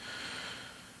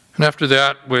 And after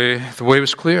that, the way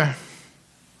was clear.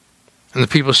 And the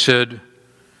people said,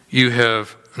 you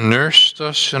have nursed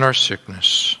us in our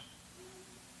sickness.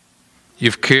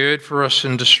 You've cared for us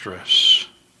in distress.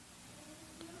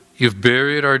 You've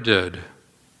buried our dead.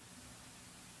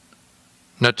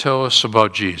 Now tell us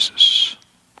about Jesus.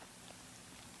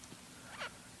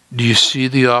 Do you see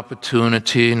the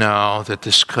opportunity now that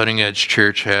this cutting-edge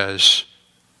church has?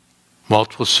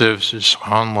 Multiple services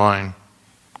online,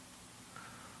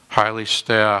 highly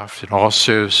staffed in all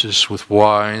services with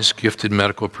wise, gifted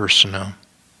medical personnel.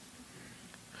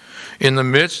 In the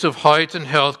midst of heightened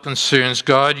health concerns,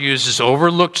 God uses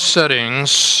overlooked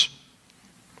settings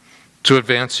to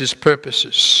advance His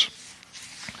purposes.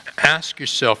 Ask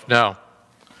yourself now,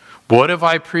 what have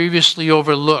I previously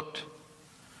overlooked,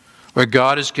 where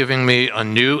God is giving me a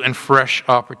new and fresh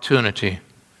opportunity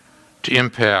to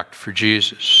impact for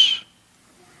Jesus?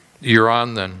 You're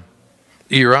on then.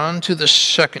 You're on to the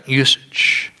second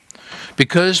usage.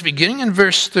 Because beginning in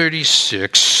verse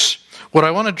 36, what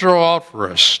I want to draw out for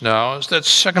us now is that,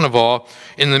 second of all,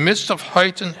 in the midst of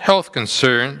heightened health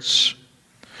concerns,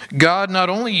 God not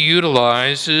only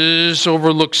utilizes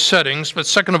overlooked settings, but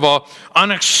second of all,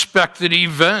 unexpected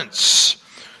events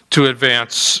to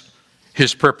advance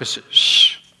His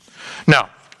purposes. Now,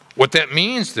 what that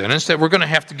means then is that we're going to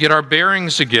have to get our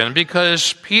bearings again,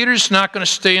 because Peter's not going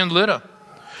to stay in Lydda.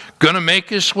 Going to make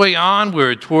his way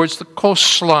onward towards the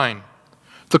coastline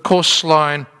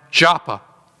Joppa.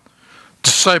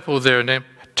 Disciple there named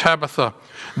Tabitha.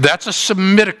 That's a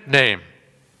Semitic name.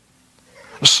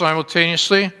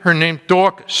 Simultaneously, her name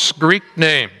Dorcas, Greek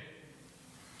name.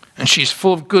 And she's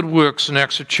full of good works and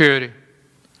acts of charity.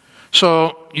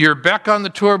 So you're back on the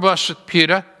tour bus with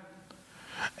Peter,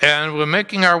 and we're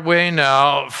making our way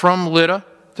now from Lydda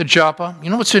to Joppa. You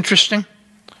know what's interesting?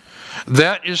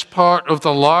 That is part of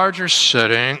the larger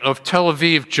setting of Tel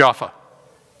Aviv, Jaffa,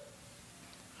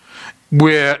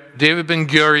 where David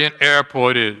Ben-Gurion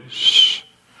Airport is.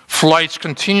 Flights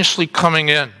continuously coming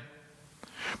in.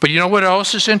 But you know what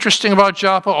else is interesting about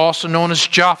Joppa, also known as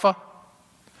Jaffa?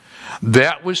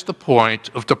 That was the point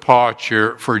of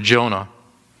departure for Jonah,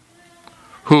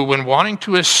 who, when wanting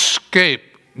to escape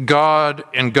God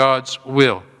and God's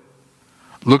will,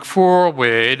 looked for a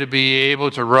way to be able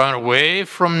to run away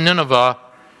from Nineveh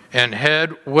and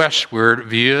head westward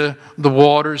via the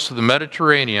waters of the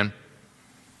Mediterranean.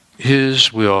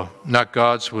 His will, not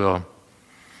God's will.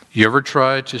 You ever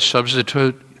tried to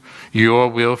substitute your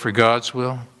will for God's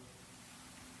will?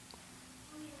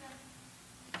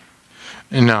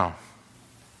 And now,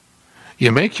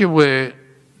 you make your way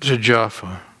to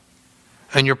Jaffa,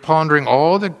 and you're pondering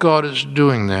all that God is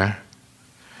doing there.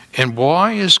 And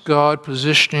why is God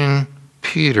positioning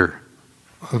Peter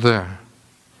there?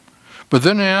 But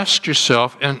then ask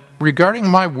yourself, and regarding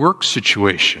my work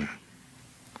situation,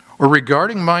 or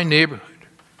regarding my neighborhood,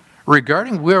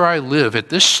 regarding where I live at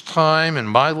this time in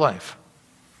my life,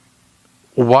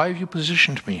 why have you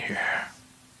positioned me here?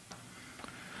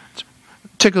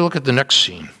 Take a look at the next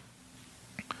scene.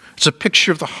 It's a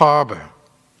picture of the harbor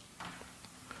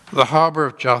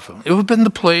of Jaffa. It would have been the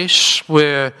place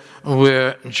where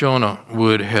Jonah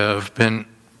would have been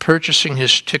purchasing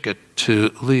his ticket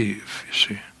to leave, you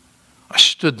see. I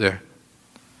stood there.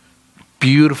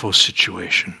 Beautiful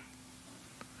situation.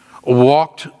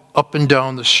 Walked up and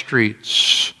down the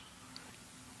streets.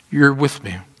 You're with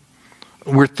me.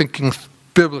 We're thinking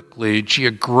biblically,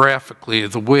 geographically,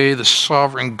 the way the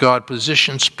sovereign God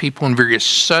positions people in various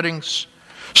settings,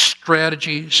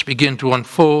 strategies begin to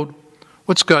unfold.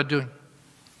 What's God doing?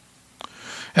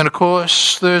 And of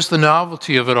course, there's the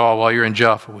novelty of it all while you're in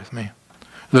Jaffa with me.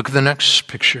 Look at the next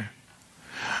picture.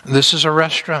 This is a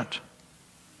restaurant.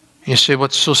 You say,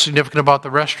 what's so significant about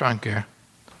the restaurant, Gare?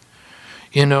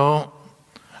 You know,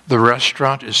 the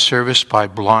restaurant is serviced by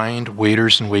blind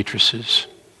waiters and waitresses.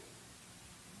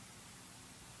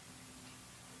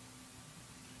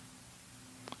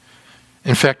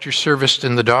 In fact, you're serviced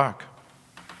in the dark.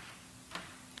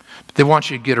 But they want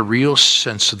you to get a real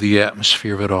sense of the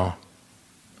atmosphere of it all.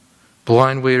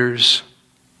 Blind waiters,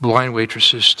 blind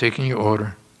waitresses taking your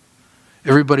order.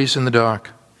 Everybody's in the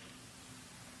dark.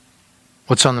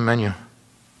 What's on the menu?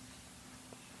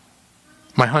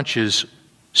 My hunch is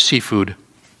seafood.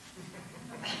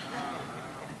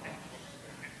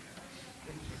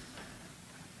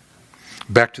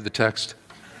 Back to the text.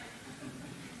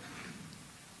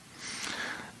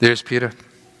 There's Peter.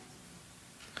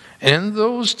 And in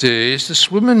those days, this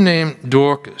woman named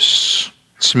Dorcas,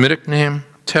 Semitic name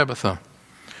Tabitha,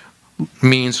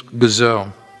 means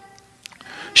gazelle.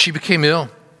 She became ill.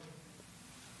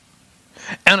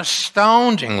 And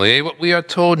astoundingly, what we are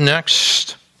told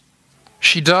next,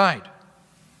 she died.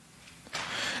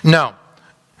 Now,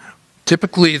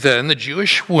 typically then, the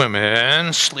Jewish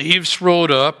women, sleeves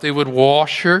rolled up, they would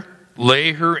wash her,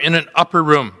 lay her in an upper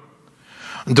room.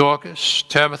 Dorcas,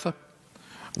 Tabitha,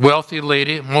 wealthy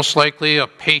lady, most likely a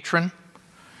patron,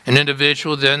 an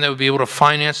individual then that would be able to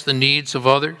finance the needs of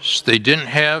others. They didn't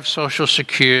have Social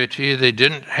Security. They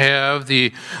didn't have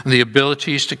the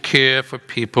abilities to care for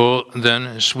people then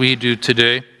as we do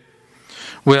today.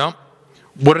 Well,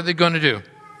 what are they going to do?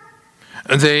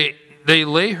 They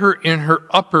lay her in her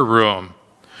upper room.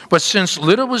 But since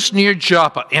Lydda was near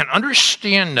Joppa, and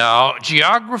understand now,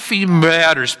 geography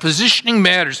matters, positioning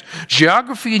matters,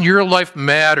 geography in your life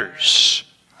matters.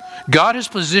 God has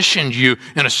positioned you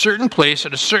in a certain place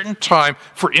at a certain time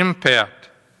for impact.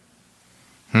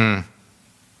 Well,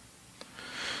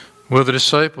 the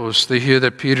disciples, they hear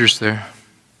that Peter's there.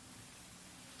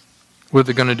 What are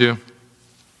they going to do?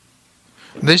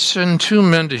 They send 2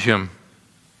 men to him.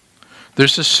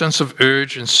 There's a sense of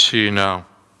urgency now.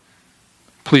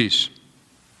 Please,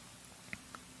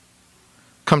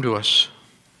 come to us.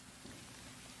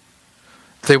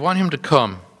 They want him to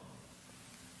come,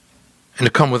 and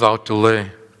to come without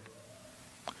delay.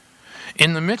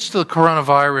 In the midst of the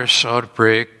coronavirus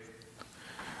outbreak,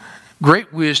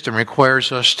 great wisdom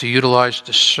requires us to utilize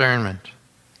discernment.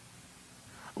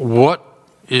 What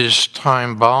is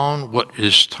time-bound? What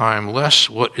is timeless?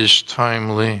 What is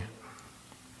timely?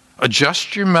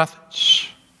 Adjust your methods.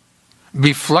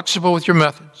 Be flexible with your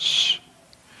methods.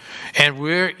 And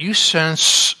where you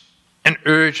sense an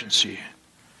urgency,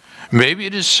 maybe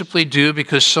it is simply due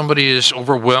because somebody is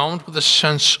overwhelmed with a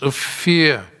sense of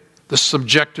fear, the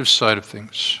subjective side of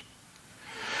things.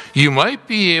 You might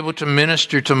be able to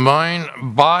minister to mind,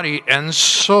 body, and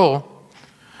soul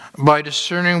by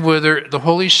discerning whether the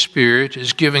Holy Spirit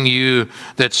is giving you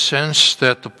that sense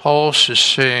that the pulse is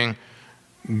saying,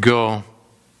 go.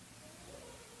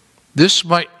 This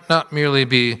might not merely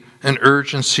be an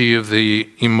urgency of the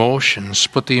emotions,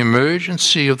 but the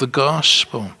emergency of the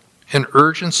gospel and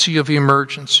urgency of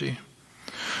emergency.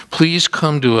 Please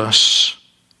come to us.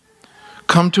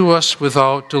 Come to us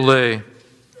without delay.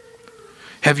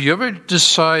 Have you ever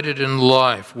decided in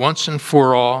life, once and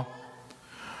for all,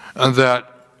 that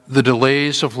the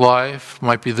delays of life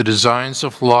might be the designs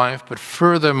of life, but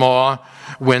furthermore,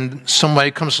 when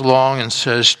somebody comes along and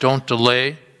says, don't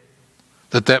delay,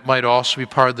 that might also be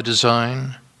part of the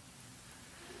design?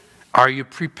 Are you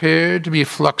prepared to be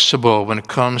flexible when it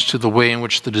comes to the way in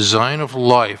which the design of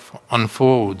life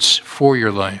unfolds for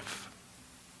your life?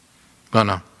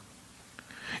 No.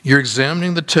 You're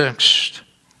examining the text.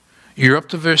 You're up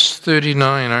to verse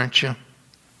 39, aren't you?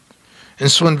 And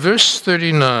so in verse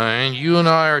 39, you and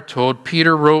I are told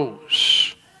Peter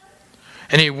rose,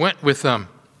 and he went with them.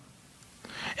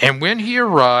 And when he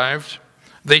arrived,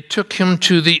 they took him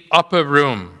to the upper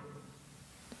room.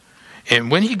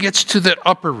 And when he gets to that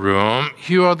upper room,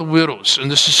 here are the widows. And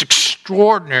this is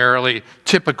extraordinarily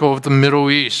typical of the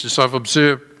Middle East, as I've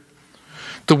observed.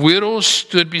 The widows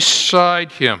stood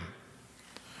beside him.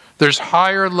 There's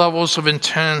higher levels of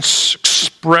intense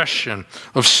expression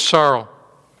of sorrow.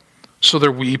 So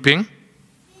they're weeping.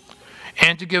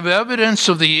 And to give evidence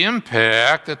of the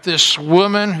impact that this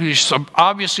woman, who's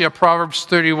obviously a Proverbs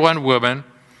 31 woman,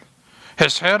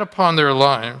 has had upon their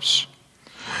lives,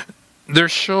 they're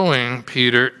showing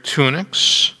Peter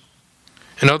tunics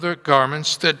and other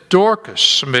garments that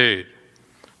Dorcas made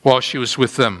while she was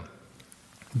with them.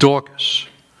 Dorcas.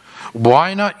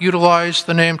 Why not utilize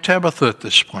the name Tabitha at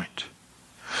this point?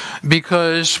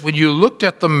 Because when you looked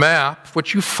at the map,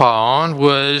 what you found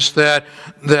was that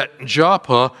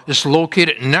Joppa is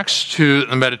located next to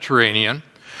the Mediterranean.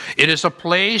 It is a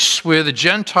place where the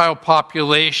Gentile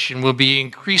population will be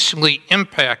increasingly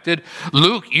impacted.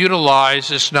 Luke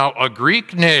utilizes now a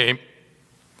Greek name.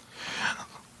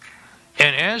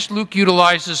 And as Luke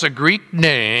utilizes a Greek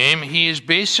name, he is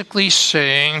basically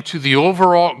saying to the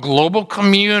overall global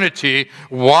community,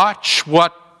 watch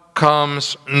what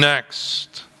comes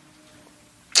next.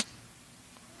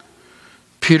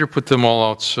 Peter put them all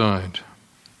outside.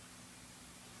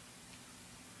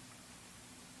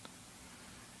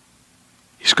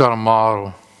 He's got a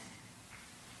model.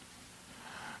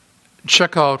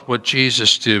 Check out what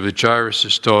Jesus did with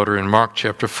Jairus' daughter in Mark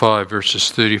chapter 5,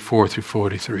 verses 34 through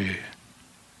 43.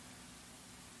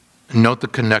 Note the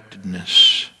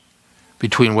connectedness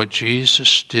between what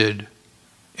Jesus did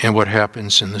and what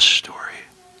happens in this story.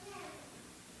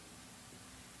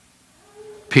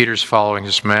 Peter's following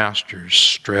his master's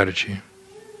strategy.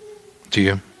 Do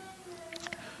you?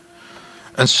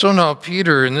 And so now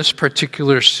Peter, in this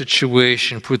particular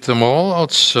situation, put them all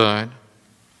outside.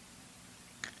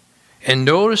 And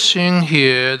noticing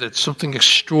here that something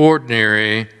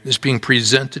extraordinary is being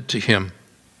presented to him.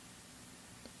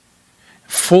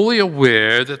 Fully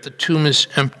aware that the tomb is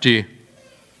empty,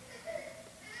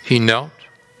 he knelt,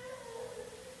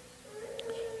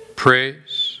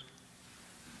 prays,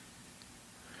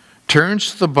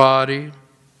 turns to the body,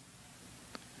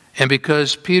 and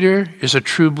because Peter is a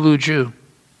true blue Jew,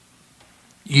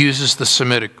 uses the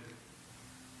Semitic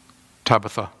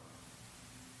Tabitha.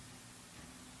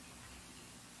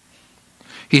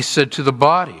 He said to the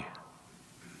body,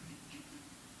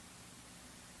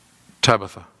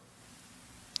 Tabitha.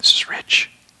 This is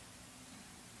rich.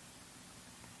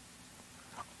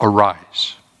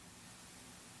 Arise.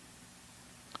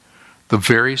 The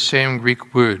very same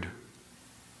Greek word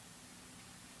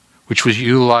which was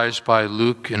utilized by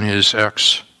Luke in his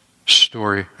Acts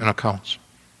story and accounts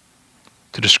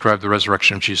to describe the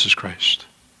resurrection of Jesus Christ,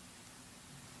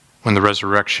 when the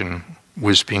resurrection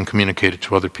was being communicated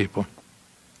to other people.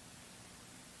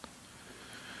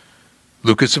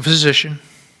 Luke is a physician,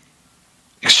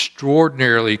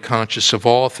 extraordinarily conscious of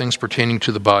all things pertaining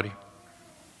to the body,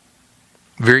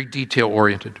 very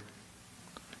detail-oriented.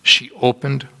 She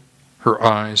opened her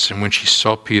eyes, and when she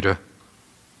saw Peter,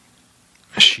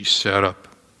 she sat up.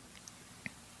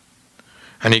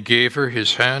 And he gave her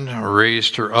his hand,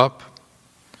 raised her up,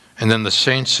 and then the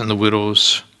saints and the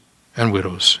widows,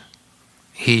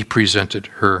 he presented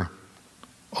her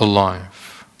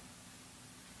alive.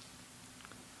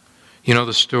 You know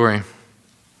the story.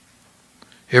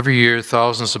 Every year,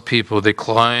 thousands of people, they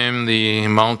climb the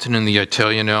mountain in the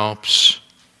Italian Alps.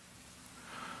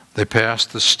 They pass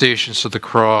the stations of the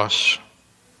cross.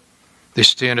 They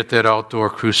stand at that outdoor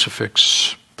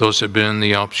crucifix. Those that have been in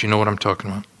the Alps, you know what I'm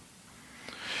talking about.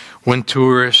 When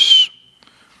tourists,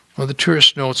 the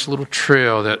tourists know it's a little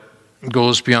trail that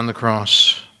goes beyond the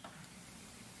cross.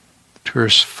 The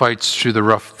tourist fights through the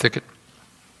rough thicket.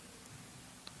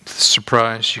 To the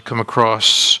surprise, you come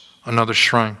across another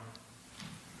shrine.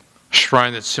 A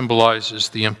shrine that symbolizes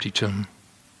the empty tomb.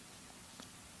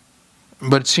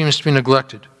 but it seems to be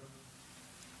neglected.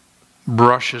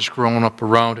 Brush has grown up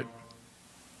around it.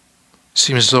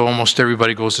 Seems as though almost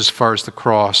everybody goes as far as the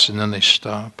cross and then they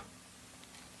stop.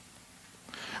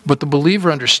 But the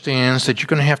believer understands that you're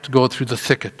going to have to go through the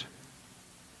thicket.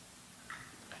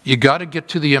 You got to get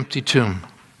to the empty tomb.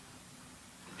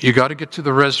 You got to get to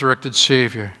the resurrected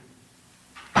Savior.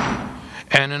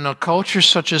 And in a culture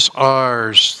such as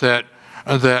ours that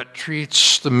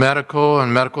treats the medical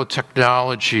and medical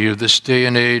technology of this day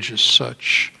and age as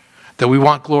such, that we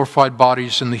want glorified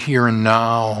bodies in the here and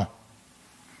now,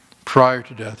 prior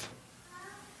to death,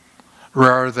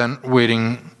 rather than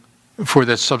waiting for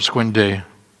that subsequent day,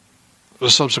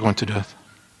 subsequent to death.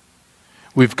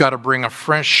 We've got to bring a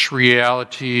fresh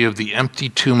reality of the empty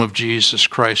tomb of Jesus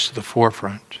Christ to the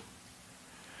forefront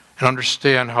and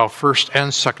understand how first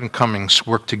and second comings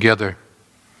work together,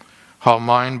 how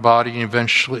mind, body, and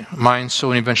eventually mind,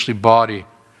 soul, and eventually body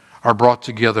are brought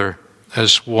together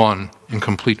as one in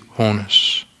complete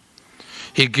wholeness.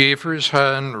 He gave her his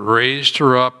hand, raised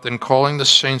her up, then calling the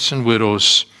saints and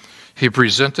widows, he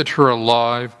presented her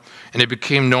alive, and it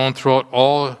became known throughout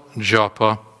all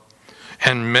Joppa,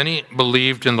 and many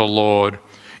believed in the Lord.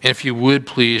 And if you would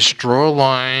please draw a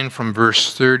line from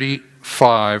verse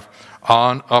 35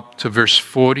 on up to verse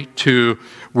 42,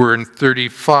 where in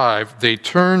 35 they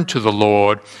turned to the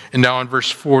Lord, and now in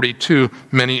verse 42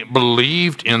 many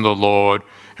believed in the Lord.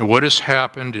 And what has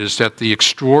happened is that the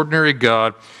extraordinary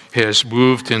God has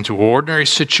moved into ordinary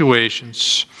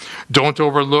situations. Don't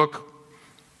overlook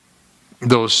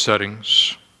those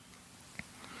settings.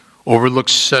 Overlook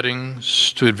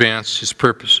settings to advance his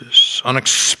purposes,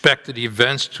 unexpected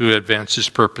events to advance his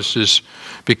purposes,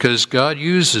 because God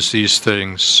uses these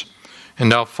things. And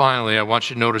now finally, I want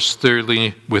you to notice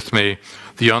thirdly with me,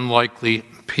 the unlikely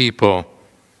people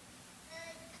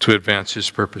to advance his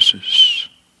purposes.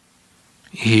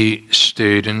 He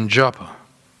stayed in Joppa.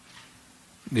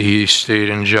 He stayed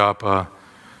in Joppa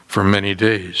for many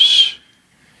days.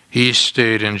 He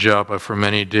stayed in Joppa for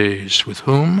many days. With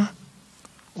whom?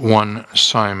 One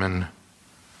Simon,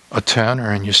 a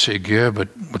tanner. And you say, yeah, but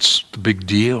what's the big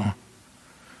deal?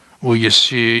 Well, you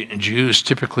see, Jews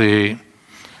typically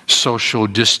social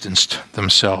distanced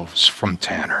themselves from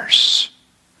tanners.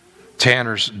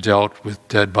 Tanners dealt with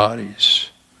dead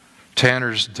bodies.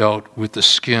 Tanners dealt with the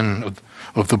skin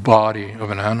of the body of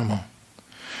an animal.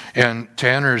 And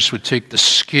tanners would take the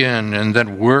skin and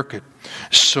then work it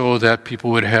so that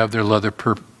people would have their leather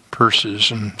purses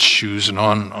and shoes and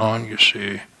on, you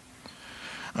see.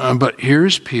 But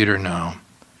here's Peter now.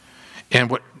 And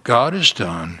what God has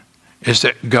done is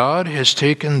that God has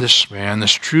taken this man,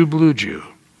 this true blue Jew,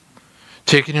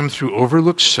 taken him through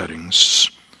overlooked settings,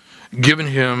 given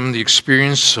him the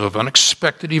experience of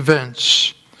unexpected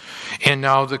events, and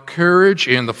now the courage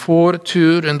and the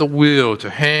fortitude and the will to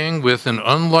hang with an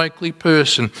unlikely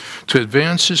person to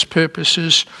advance his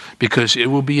purposes, because it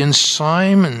will be in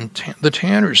Simon the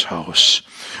tanner's house,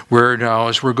 where now,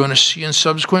 as we're going to see in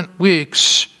subsequent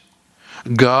weeks,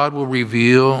 God will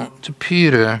reveal to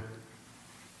Peter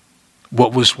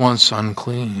what was once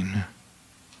unclean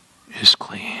is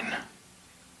clean,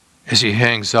 as he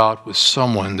hangs out with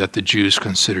someone that the Jews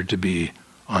considered to be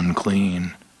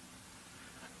unclean.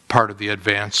 Part of the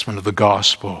advancement of the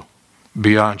gospel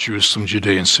beyond Jerusalem,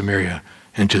 Judea, and Samaria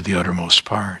into the uttermost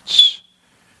parts.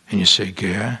 And you say,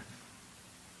 yeah,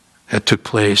 that took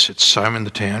place at Simon the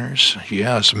Tanner's?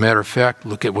 Yeah, as a matter of fact,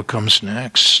 look at what comes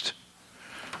next.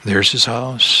 There's his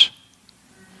house.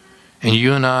 And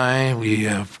you and I, we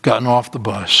have gotten off the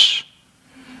bus.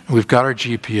 We've got our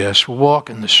GPS. We're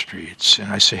walking the streets.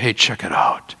 And I say, hey, check it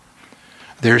out.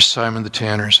 There's Simon the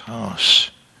Tanner's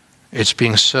house. It's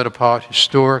being set apart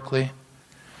historically.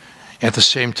 At the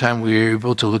same time, we are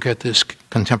able to look at this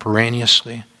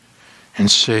contemporaneously and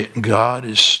say, God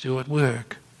is still at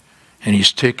work. And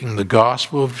he's taking the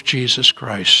gospel of Jesus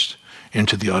Christ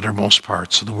into the uttermost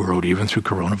parts of the world, even through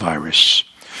coronavirus.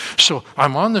 So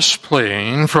I'm on this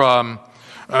plane from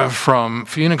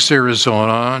Phoenix,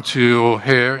 Arizona to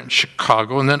O'Hare in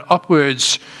Chicago, and then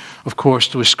upwards, of course,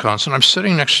 to Wisconsin. I'm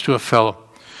sitting next to a fellow.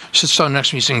 Sits down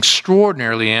next to me. He's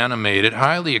extraordinarily animated,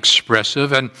 highly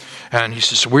expressive, and he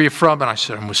says, where are you from? And I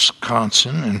said, I'm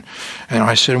Wisconsin. And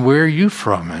I said, where are you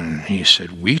from? And he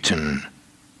said, Wheaton,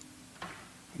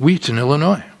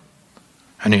 Illinois.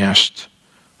 And he asked,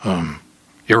 you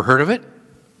ever heard of it?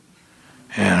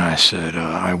 And I said,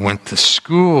 I went to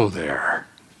school there,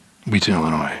 Wheaton,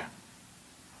 Illinois.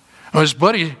 And his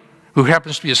buddy, who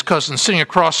happens to be his cousin, sitting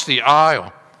across the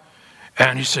aisle,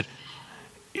 and he said,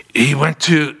 he went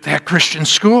to that Christian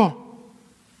school.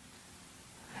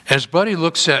 His buddy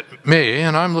looks at me,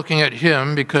 and I'm looking at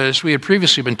him because we had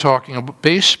previously been talking about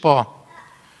baseball.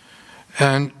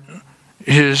 And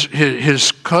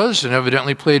his cousin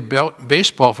evidently played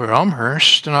baseball for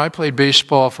Elmhurst, and I played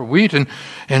baseball for Wheaton.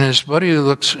 And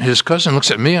his cousin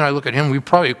looks at me, and I look at him. We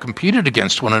probably competed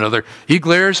against one another. He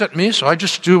glares at me, so I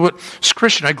just do what's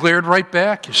Christian. I glared right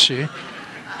back, you see.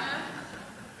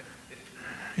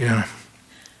 Yeah.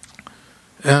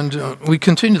 And we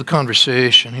continued the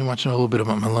conversation. He wants to know a little bit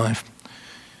about my life.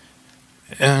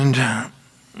 And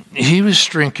he was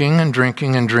drinking and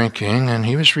drinking and drinking, and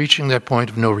he was reaching that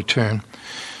point of no return.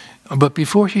 But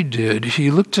before he did, he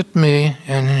looked at me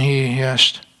and he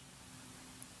asked,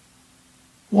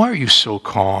 "Why are you so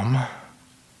calm?"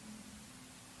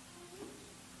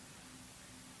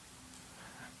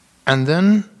 And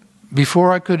then,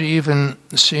 before I could even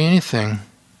say anything,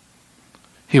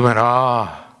 he went,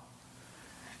 "Ah,"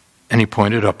 and he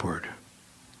pointed upward.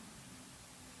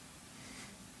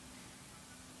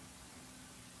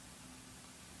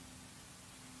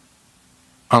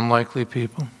 Unlikely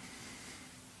people,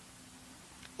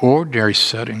 ordinary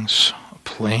settings,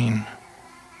 plain,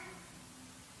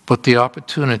 but the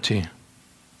opportunity,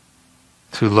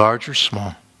 through large or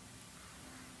small,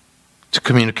 to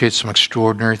communicate some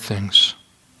extraordinary things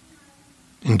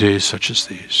in days such as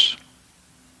these.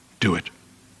 Do it.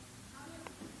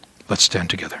 Let's stand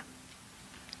together.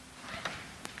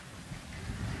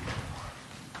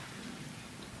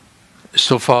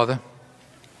 So, Father,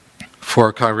 for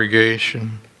our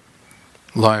congregation,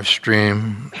 live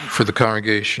stream, for the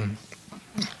congregation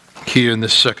here in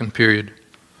this second period,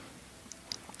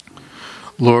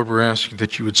 Lord, we're asking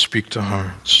that you would speak to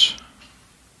hearts.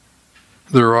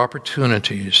 There are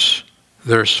opportunities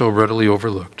that are so readily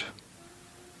overlooked.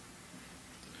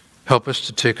 Help us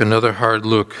to take another hard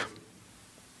look.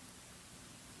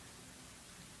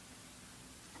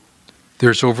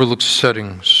 There's overlooked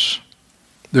settings.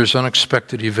 There's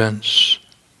unexpected events.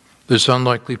 There's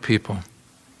unlikely people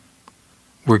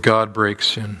where God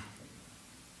breaks in.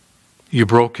 You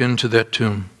broke into that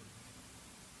tomb,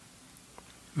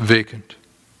 vacant.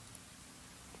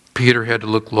 Peter had to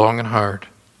look long and hard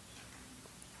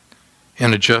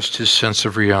and adjust his sense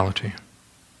of reality,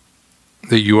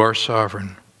 that you are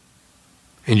sovereign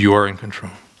and you are in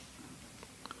control.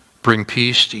 Bring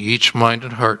peace to each mind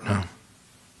and heart now.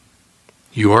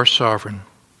 You are sovereign.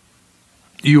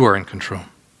 You are in control.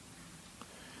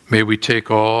 May we take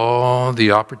all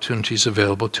the opportunities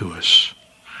available to us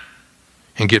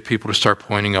and get people to start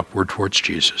pointing upward towards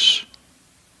Jesus.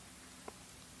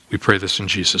 We pray this in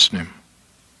Jesus' name.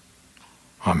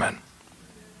 Amen.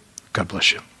 God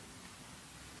bless you.